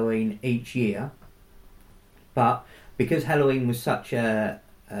connected to Halloween each year, but because Halloween was such a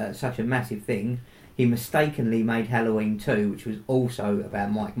massive thing, he mistakenly made Halloween 2, which was also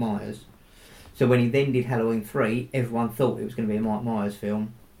about Mike Myers. So when he then did Halloween 3, everyone thought it was going to be a Mike Myers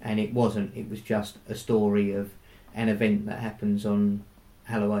film, and it wasn't. It was just a story of an event that happens on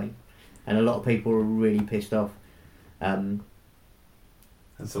Halloween, and a lot of people were really pissed off. And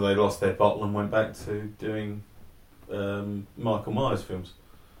so they lost their bottle and went back to doing Michael Myers films.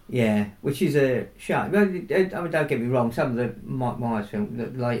 Yeah, which is a shame. I mean, don't get me wrong. Some of the Mike Myers films, the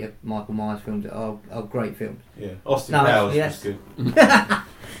later Michael Myers films, are great films. Yeah, Austin Powers was good.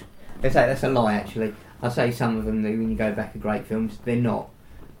 That's a lie, actually. I say some of them, when you go back to great films, they're not.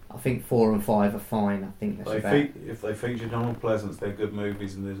 I think 4 and 5 are fine. I think that's if they feature Donald Pleasance, they're good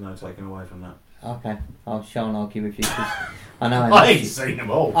movies, and there's no taking away from that. Okay, I shan't argue with you because I know. I ain't seen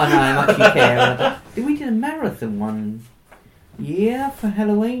them all. I know how much you care. Did we do a marathon one? Yeah, for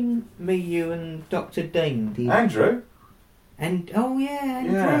Halloween, me, you, and Dr. Dean did. Andrew. And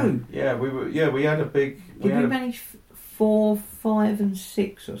Andrew. Yeah, we were. Yeah, we had a big. Did we manage 4, 5, and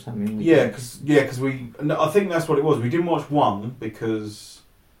 6 or something? Because we. No, I think that's what it was. We didn't watch 1 because.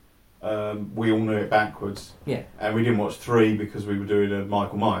 We all knew it backwards. Yeah. And we didn't watch 3 because we were doing a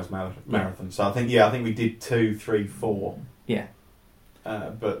Michael Myers marathon. So I think we did 2, 3, 4. Yeah.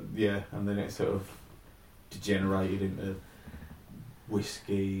 But yeah, and then it sort of degenerated into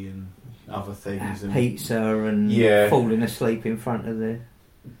whiskey and other things and pizza and falling asleep in front of the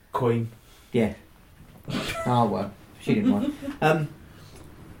Queen. Yeah. Oh well, she didn't mind.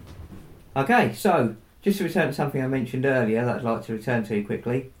 Okay, so. Just to return to something I mentioned earlier that I'd like to return to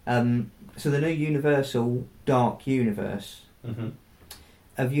quickly. So the new Universal Dark Universe. Mm-hmm.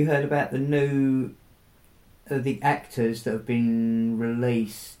 Have you heard about the actors that have been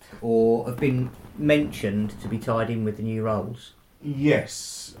released or have been mentioned to be tied in with the new roles?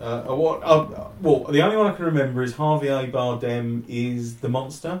 Yes. Well, the only one I can remember is Javier Bardem is the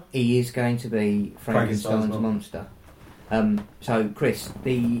monster. He is going to be Frankenstein's monster. So, Chris,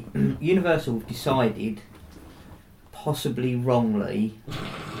 the Universal have decided, possibly wrongly,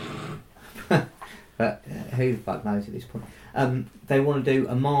 but who the fuck knows at this point, they want to do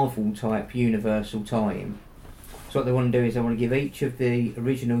a Marvel-type Universal tie-in. So what they want to do is they want to give each of the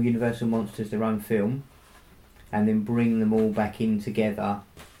original Universal monsters their own film, and then bring them all back in together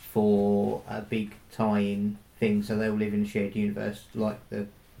for a big tie-in thing, so they'll live in a shared universe, like the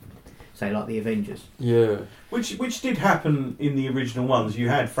Avengers. Yeah. Which did happen in the original ones. You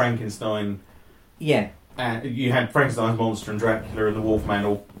had Frankenstein. Yeah. You had Frankenstein's monster and Dracula and the Wolfman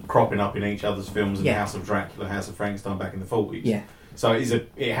all cropping up in each other's films, and House of Dracula, House of Frankenstein back in the 40s. Yeah. So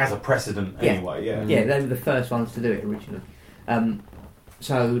it has a precedent anyway, yeah. Yeah, they were the first ones to do it originally.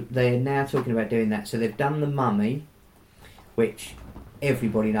 So they're now talking about doing that. So they've done The Mummy, which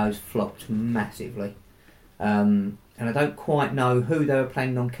everybody knows flopped massively. And I don't quite know who they were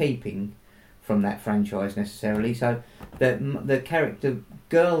planning on keeping from that franchise necessarily. So the character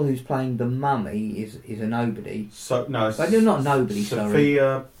girl who's playing the Mummy is a nobody. So no, but they're not nobody.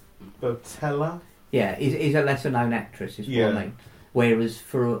 Sophia Boutella. Yeah, is a lesser known actress. Is what I mean. Whereas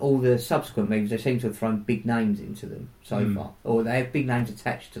for all the subsequent movies, they seem to have thrown big names into them so far, or they have big names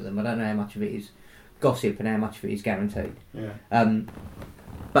attached to them. I don't know how much of it is gossip and how much of it is guaranteed. Yeah.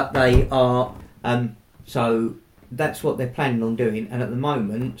 But they are. So that's what they're planning on doing, and at the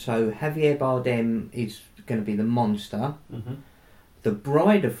moment, so Javier Bardem is going to be the monster. Mm-hmm. The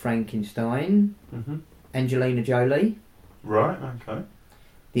Bride of Frankenstein, Angelina Jolie, Right, okay.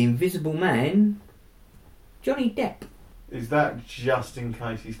 The Invisible Man, Johnny Depp. Is that just in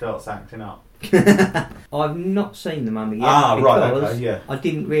case he starts acting up? I've not seen The Mummy yet. Right, okay, yeah. I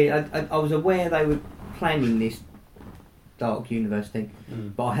didn't really. I was aware they were planning this Dark Universe thing,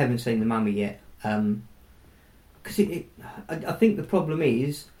 but I haven't seen The Mummy yet. Because I think the problem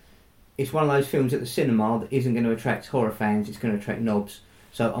is, it's one of those films at the cinema that isn't going to attract horror fans. It's going to attract knobs.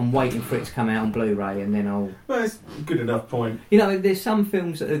 So I'm waiting for it to come out on Blu-ray, and then I'll... Well, it's a good enough point. You know, there's some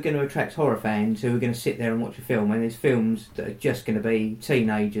films that are going to attract horror fans who are going to sit there and watch a film, and there's films that are just going to be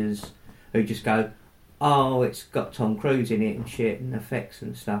teenagers who just go, oh, it's got Tom Cruise in it and shit and effects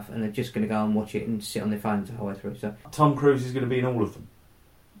and stuff, and they're just going to go and watch it and sit on their phones the whole way through. So Tom Cruise is going to be in all of them.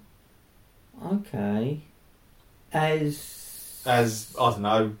 Okay. As I don't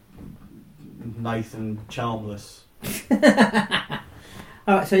know, Nathan Charmless.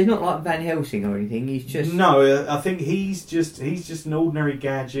 Alright, so he's not like Van Helsing or anything, he's just... No, I think he's just an ordinary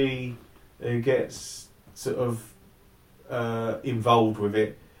gadgie who gets sort of involved with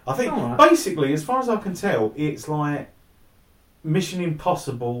it. I think, basically, as far as I can tell, it's like Mission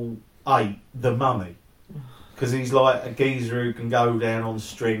Impossible 8, The Mummy. Because he's like a geezer who can go down on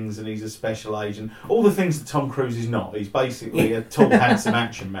strings and he's a special agent. All the things that Tom Cruise is not. He's basically a tall, handsome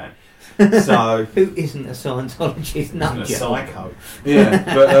action man. So who isn't a Scientologist nutjob? A psycho. Yeah,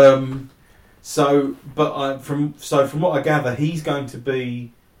 but from what I gather, he's going to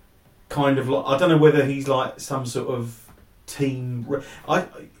be kind of like, I don't know whether he's like some sort of team.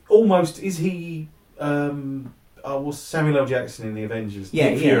 Is he? Was Samuel L. Jackson in the Avengers?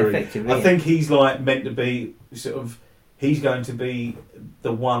 Yeah, Fury. Effectively. I think he's like meant to be sort of. He's going to be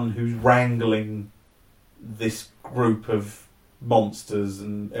the one who's wrangling this group of monsters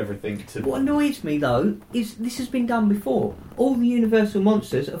and everything. What annoys me though is this has been done before. All the Universal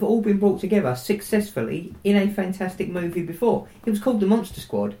monsters have all been brought together successfully in a fantastic movie before. It was called The Monster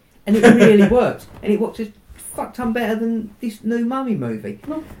Squad, and it really worked. And it worked a fuck ton better than this new Mummy movie.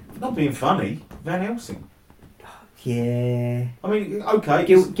 Not being funny, Van Helsing. Yeah. I mean, okay.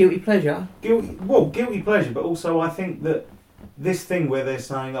 Guilty pleasure. Guilty pleasure, but also I think that this thing where they're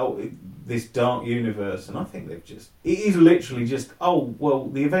saying, this dark universe, and I think it is literally just,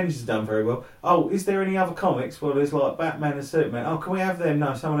 the Avengers have done very well. Oh, is there any other comics? Well, there's like Batman and Superman. Oh, can we have them?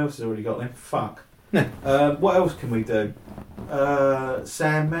 No, someone else has already got them. Fuck. What else can we do?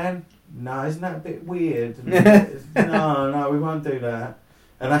 Sandman? No, isn't that a bit weird? No, we won't do that.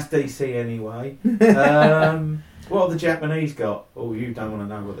 And that's DC anyway. What have the Japanese got? Oh, you don't want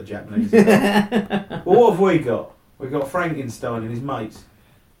to know what the Japanese have got. Well, what have we got? We've got Frankenstein and his mates.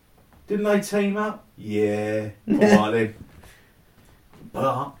 Didn't they team up? Yeah. Alright then.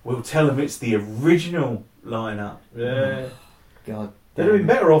 But we'll tell them it's the original lineup. Yeah. God. They'd have been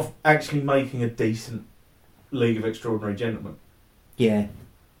better off actually making a decent League of Extraordinary Gentlemen. Yeah.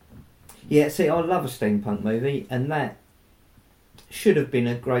 Yeah, see, I love a steampunk movie, and that should have been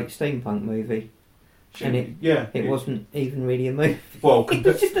a great steampunk movie. It wasn't even really a movie. Well, it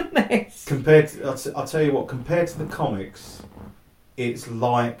was just a mess. I'll tell you what, compared to the comics, it's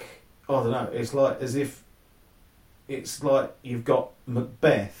like, I don't know, it's like you've got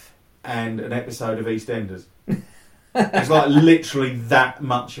Macbeth and an episode of EastEnders. It's like literally that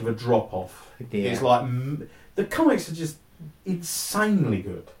much of a drop off. Yeah. It's like the comics are just insanely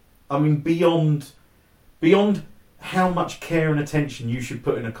good. I mean, beyond how much care and attention you should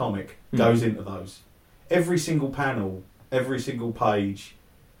put in a comic goes into those. Every single panel, every single page,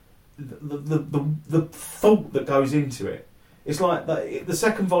 the thought that goes into it. It's like the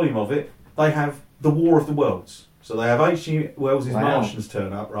second volume of it, they have the War of the Worlds. So they have H.G. Wells' Martians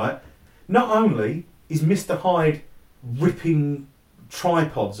turn up, right? Not only is Mr. Hyde ripping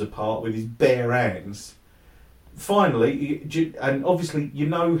tripods apart with his bare hands, finally, and obviously you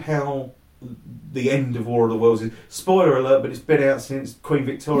know how the end of War of the Worlds is. Spoiler alert, but it's been out since Queen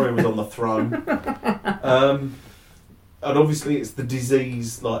Victoria was on the throne. And obviously it's the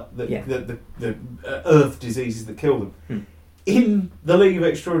disease, like the earth diseases that kill them. In the League of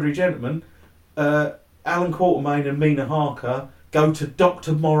Extraordinary Gentlemen, Alan Quatermain and Mina Harker go to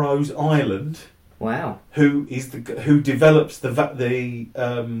Dr. Morrow's island. Wow. Who develops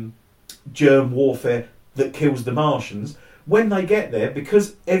the germ warfare that kills the Martians. When they get there,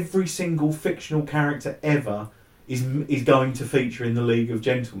 because every single fictional character ever is going to feature in the League of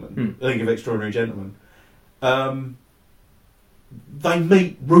Extraordinary Gentlemen, they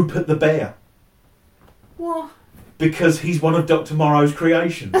meet Rupert the Bear. What? Because he's one of Dr. Morrow's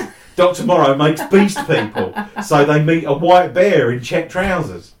creations. Dr. Morrow makes beast people, so they meet a white bear in check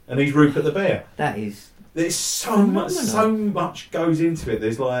trousers, and he's Rupert the Bear. That is There's so much goes into it.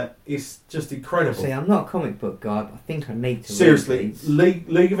 There's it's just incredible. See, I'm not a comic book guy, but I think I need to. Seriously,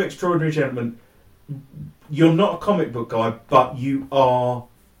 League of Extraordinary Gentlemen. You're not a comic book guy, but you are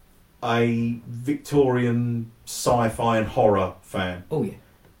a Victorian sci-fi and horror fan. Oh yeah,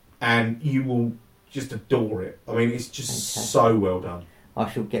 and you will just adore it. I mean, it's just so well done. I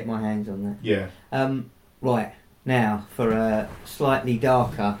shall get my hands on that. Yeah. Right now for a slightly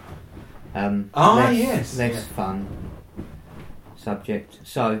darker. Less fun subject.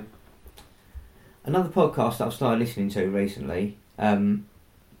 So, another podcast that I've started listening to recently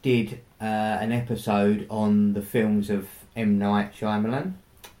did an episode on the films of M. Night Shyamalan,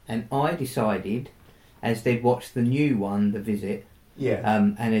 and I decided, as they'd watched the new one, The Visit,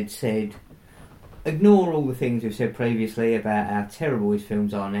 and had said, ignore all the things we've said previously about how terrible his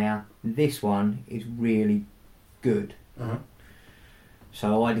films are now. This one is really good. Uh-huh.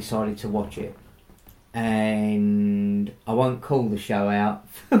 So I decided to watch it, and I won't call the show out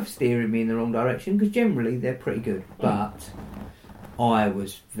for steering me in the wrong direction, because generally they're pretty good, but I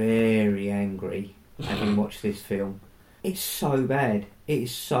was very angry having watched this film. It's so bad. It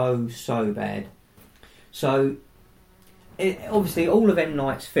is so bad. So, obviously all of M.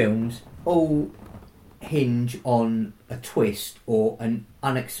 Night's films all hinge on a twist or an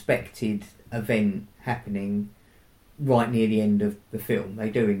unexpected event happening right near the end of the film. They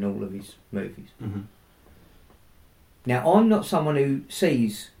do in all of his movies. Mm-hmm. Now, I'm not someone who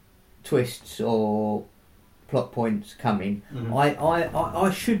sees twists or plot points coming. Mm-hmm. I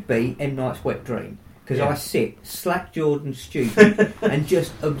should be M. Night's wet dream, because I sit slack-jawed and stupid and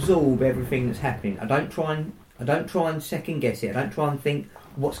just absorb everything that's happening. I don't try and second guess it. I don't try and think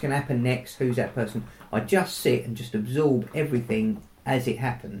what's going to happen next, who's that person. I just sit and just absorb everything as it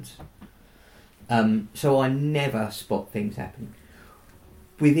happens. So I never spot things happening.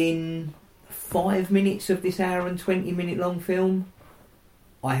 Within 5 minutes of this hour and 20 minute long film,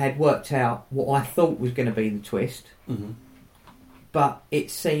 I had worked out what I thought was going to be the twist. Mm-hmm. But it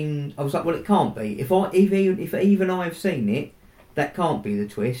seemed, I was like, well, it can't be. If even I've seen it, that can't be the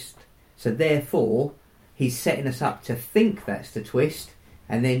twist. So therefore, he's setting us up to think that's the twist,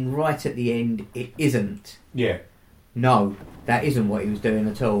 and then right at the end, it isn't. Yeah. No, that isn't what he was doing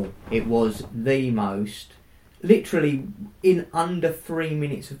at all. It was the most... Literally, in under 3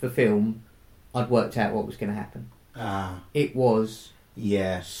 minutes of the film, I'd worked out what was going to happen. It was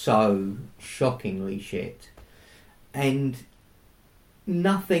so shockingly shit. And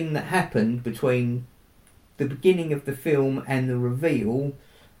nothing that happened between the beginning of the film and the reveal,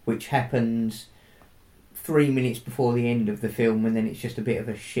 which happens 3 minutes before the end of the film, and then it's just a bit of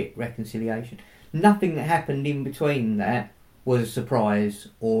a shit reconciliation. Nothing that happened in between that was a surprise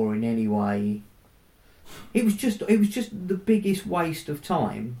or in any way. It was just the biggest waste of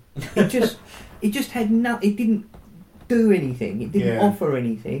time. It just had no. It didn't do anything. It didn't offer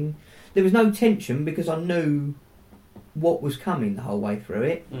anything. There was no tension because I knew what was coming the whole way through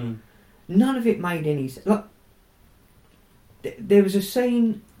it. Mm. None of it made any sense. Like, there was a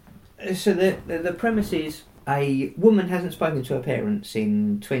scene. So the premise is a woman hasn't spoken to her parents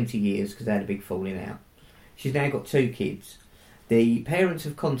in 20 years because they had a big falling out. She's now got 2 kids. The parents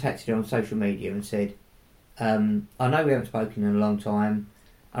have contacted her on social media and said, I know we haven't spoken in a long time.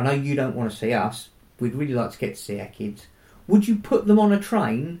 I know you don't want to see us. We'd really like to get to see our kids. Would you put them on a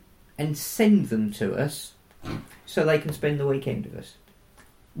train and send them to us so they can spend the weekend with us?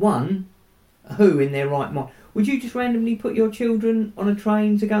 One, who in their right mind... Would you just randomly put your children on a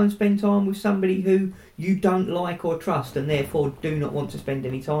train to go and spend time with somebody who you don't like or trust and therefore do not want to spend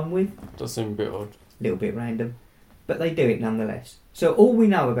any time with? Does seem a bit odd. A little bit random. But they do it nonetheless. So all we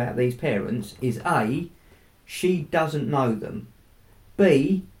know about these parents is A, she doesn't know them.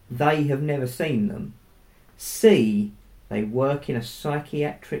 B, they have never seen them. C, they work in a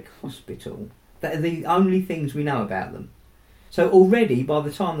psychiatric hospital. That are the only things we know about them. So already, by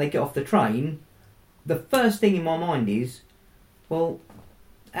the time they get off the train, the first thing in my mind is, well,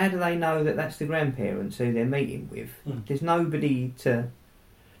 how do they know that that's the grandparents who they're meeting with? Mm. There's nobody to...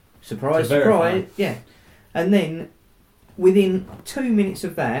 Surprise, to surprise. Yeah. And then, within 2 minutes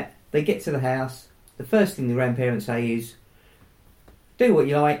of that, they get to the house. The first thing the grandparents say is, do what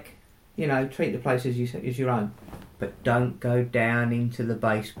you like, treat the place as your own. But don't go down into the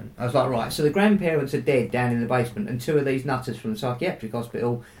basement. I was like, right, so the grandparents are dead down in the basement, and 2 of these nutters from the psychiatric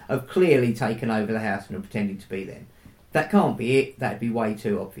hospital have clearly taken over the house and are pretending to be them. That can't be it. That'd be way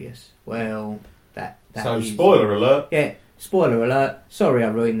too obvious. Well, that so is... spoiler alert. Yeah, spoiler alert. Sorry I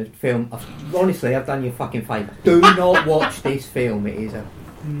ruined the film. Honestly, I've done you a fucking favour. Do not watch this film. It is a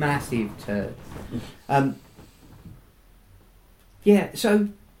massive turd. Yeah, so...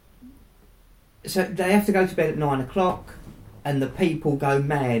 So they have to go to bed at 9 o'clock, and the people go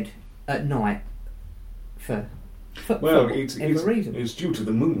mad at night for it's reason. It's due to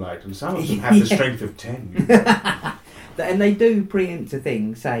the moonlight, and some of them have the strength of 10. And they do preempt a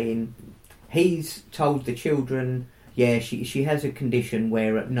thing saying he's told the children, she has a condition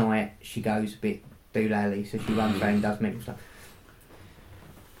where at night she goes a bit doolally, so she runs around and does mental stuff.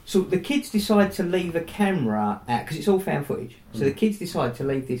 So the kids decide to leave a camera out, because it's all found footage. So the kids decide to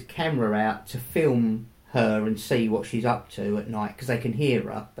leave this camera out to film her and see what she's up to at night, because they can hear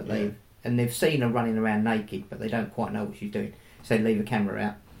her, but they've seen her running around naked, but they don't quite know what she's doing. So they leave a camera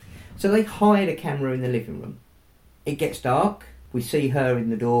out. So they hide a camera in the living room. It gets dark. We see her in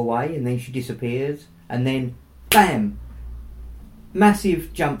the doorway, and then she disappears. And then, bam!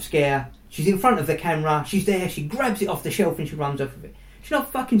 Massive jump scare. She's in front of the camera. She's there. She grabs it off the shelf and she runs off of it. She's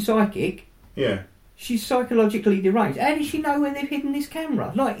not fucking psychic. Yeah. She's psychologically deranged. How does she know where they've hidden this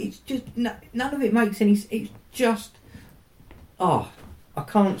camera? Like, it's just... none of it makes any... It's just... I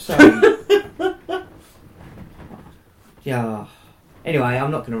can't say... Yeah. Anyway, I'm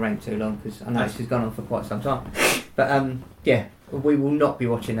not going to rant too long, because I know this has gone on for quite some time. But, we will not be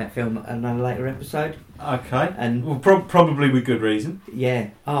watching that film at another later episode. Okay. And well, probably with good reason.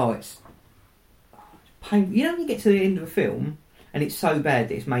 Yeah. It's painful. You know when you get to the end of a film and it's so bad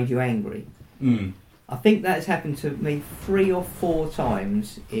that it's made you angry? I think that has happened to me 3 or 4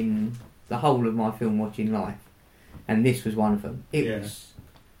 times in the whole of my film watching life. And this was one of them. It was...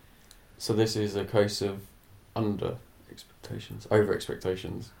 So this is a case of over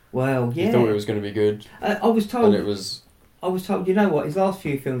expectations. Well, yeah. You thought it was going to be good. I was told... And it was... I was told, you know what, his last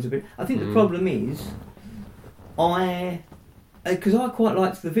few films have been... I think the problem is, because I quite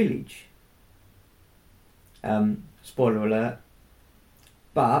liked The Village. Spoiler alert.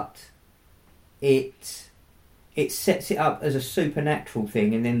 But it sets it up as a supernatural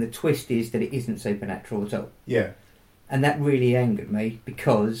thing, and then the twist is that it isn't supernatural at all. Yeah. And that really angered me,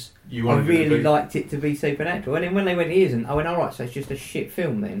 because I really really liked it to be supernatural. And then when they went, it isn't, I went, alright, so it's just a shit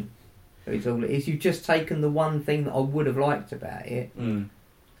film then. It's all it is. You've just taken the one thing that I would have liked about it and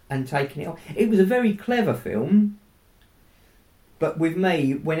taken it off. It was a very clever film, but with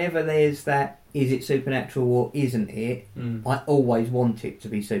me, whenever there's that, is it supernatural or isn't it, I always want it to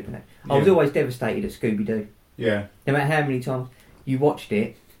be supernatural. I was always devastated at Scooby-Doo. Yeah. No matter how many times you watched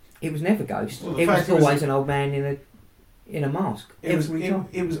it, it was never Ghost. Well, it was always an old man in a mask. It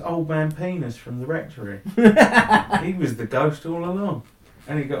was Old Man Penis from the Rectory. He was the ghost all along.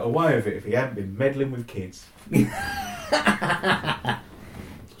 And he got away with it if he hadn't been meddling with kids.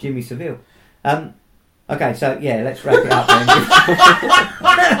 Jimmy Savile. Okay, so let's wrap it up then.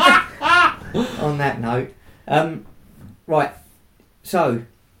 On that note. Right, so,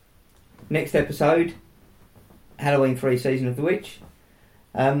 next episode, Halloween 3 Season of the Witch.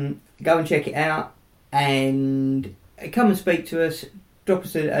 Go and check it out, and come and speak to us. Drop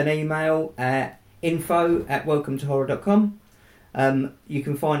us an email at info@welcometohorror.com. You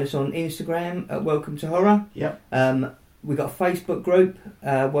can find us on Instagram at Welcome to Horror. Yep. We've got a Facebook group,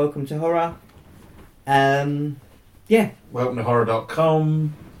 Welcome to Horror. Welcome to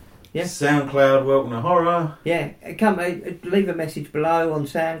horror.com. Yeah. SoundCloud, Welcome to Horror. Yeah. Come leave a message below on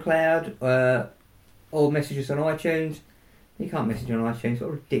SoundCloud, or message us on iTunes. You can't message on iTunes. What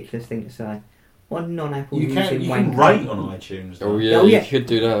a ridiculous thing to say. One non-Apple you using can rate on iTunes. Though. You could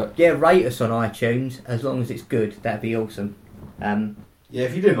do that. Yeah, rate us on iTunes as long as it's good. That'd be awesome. Yeah,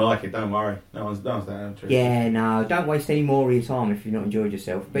 if you didn't like it, don't worry. No one's that interested. Yeah, no, don't waste any more of your time if you've not enjoyed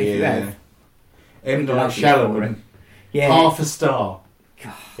yourself. But if you have, M. Night Shyamalan, half a star.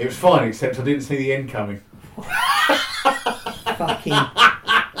 God. It was fine, except I didn't see the end coming. Fucking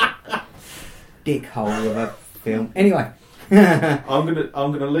dickhole of a film. Anyway, I'm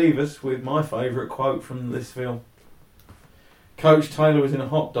gonna leave us with my favourite quote from this film. Coach Taylor was in a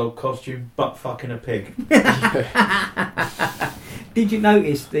hot dog costume, butt fucking a pig. Did you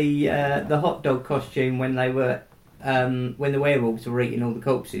notice the hot dog costume when they were when the werewolves were eating all the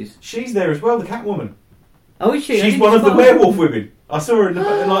corpses? She's there as well, the Catwoman. Oh, is she? She's one of the werewolf women. I saw her in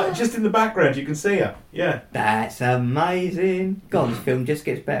the just in the background. You can see her. Yeah. That's amazing. God, this film just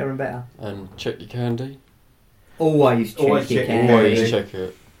gets better and better. And check your candy. Always check your candy. Always check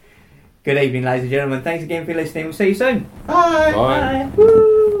it. Good evening, ladies and gentlemen. Thanks again for listening. We'll see you soon. Bye. Bye. Bye.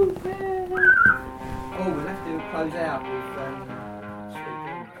 Woo. Oh, we'll have to close out with.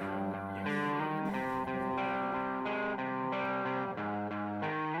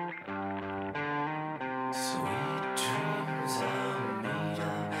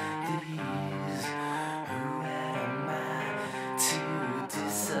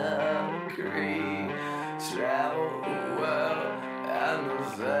 Travel the world and the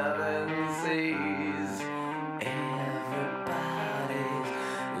 7 seas. see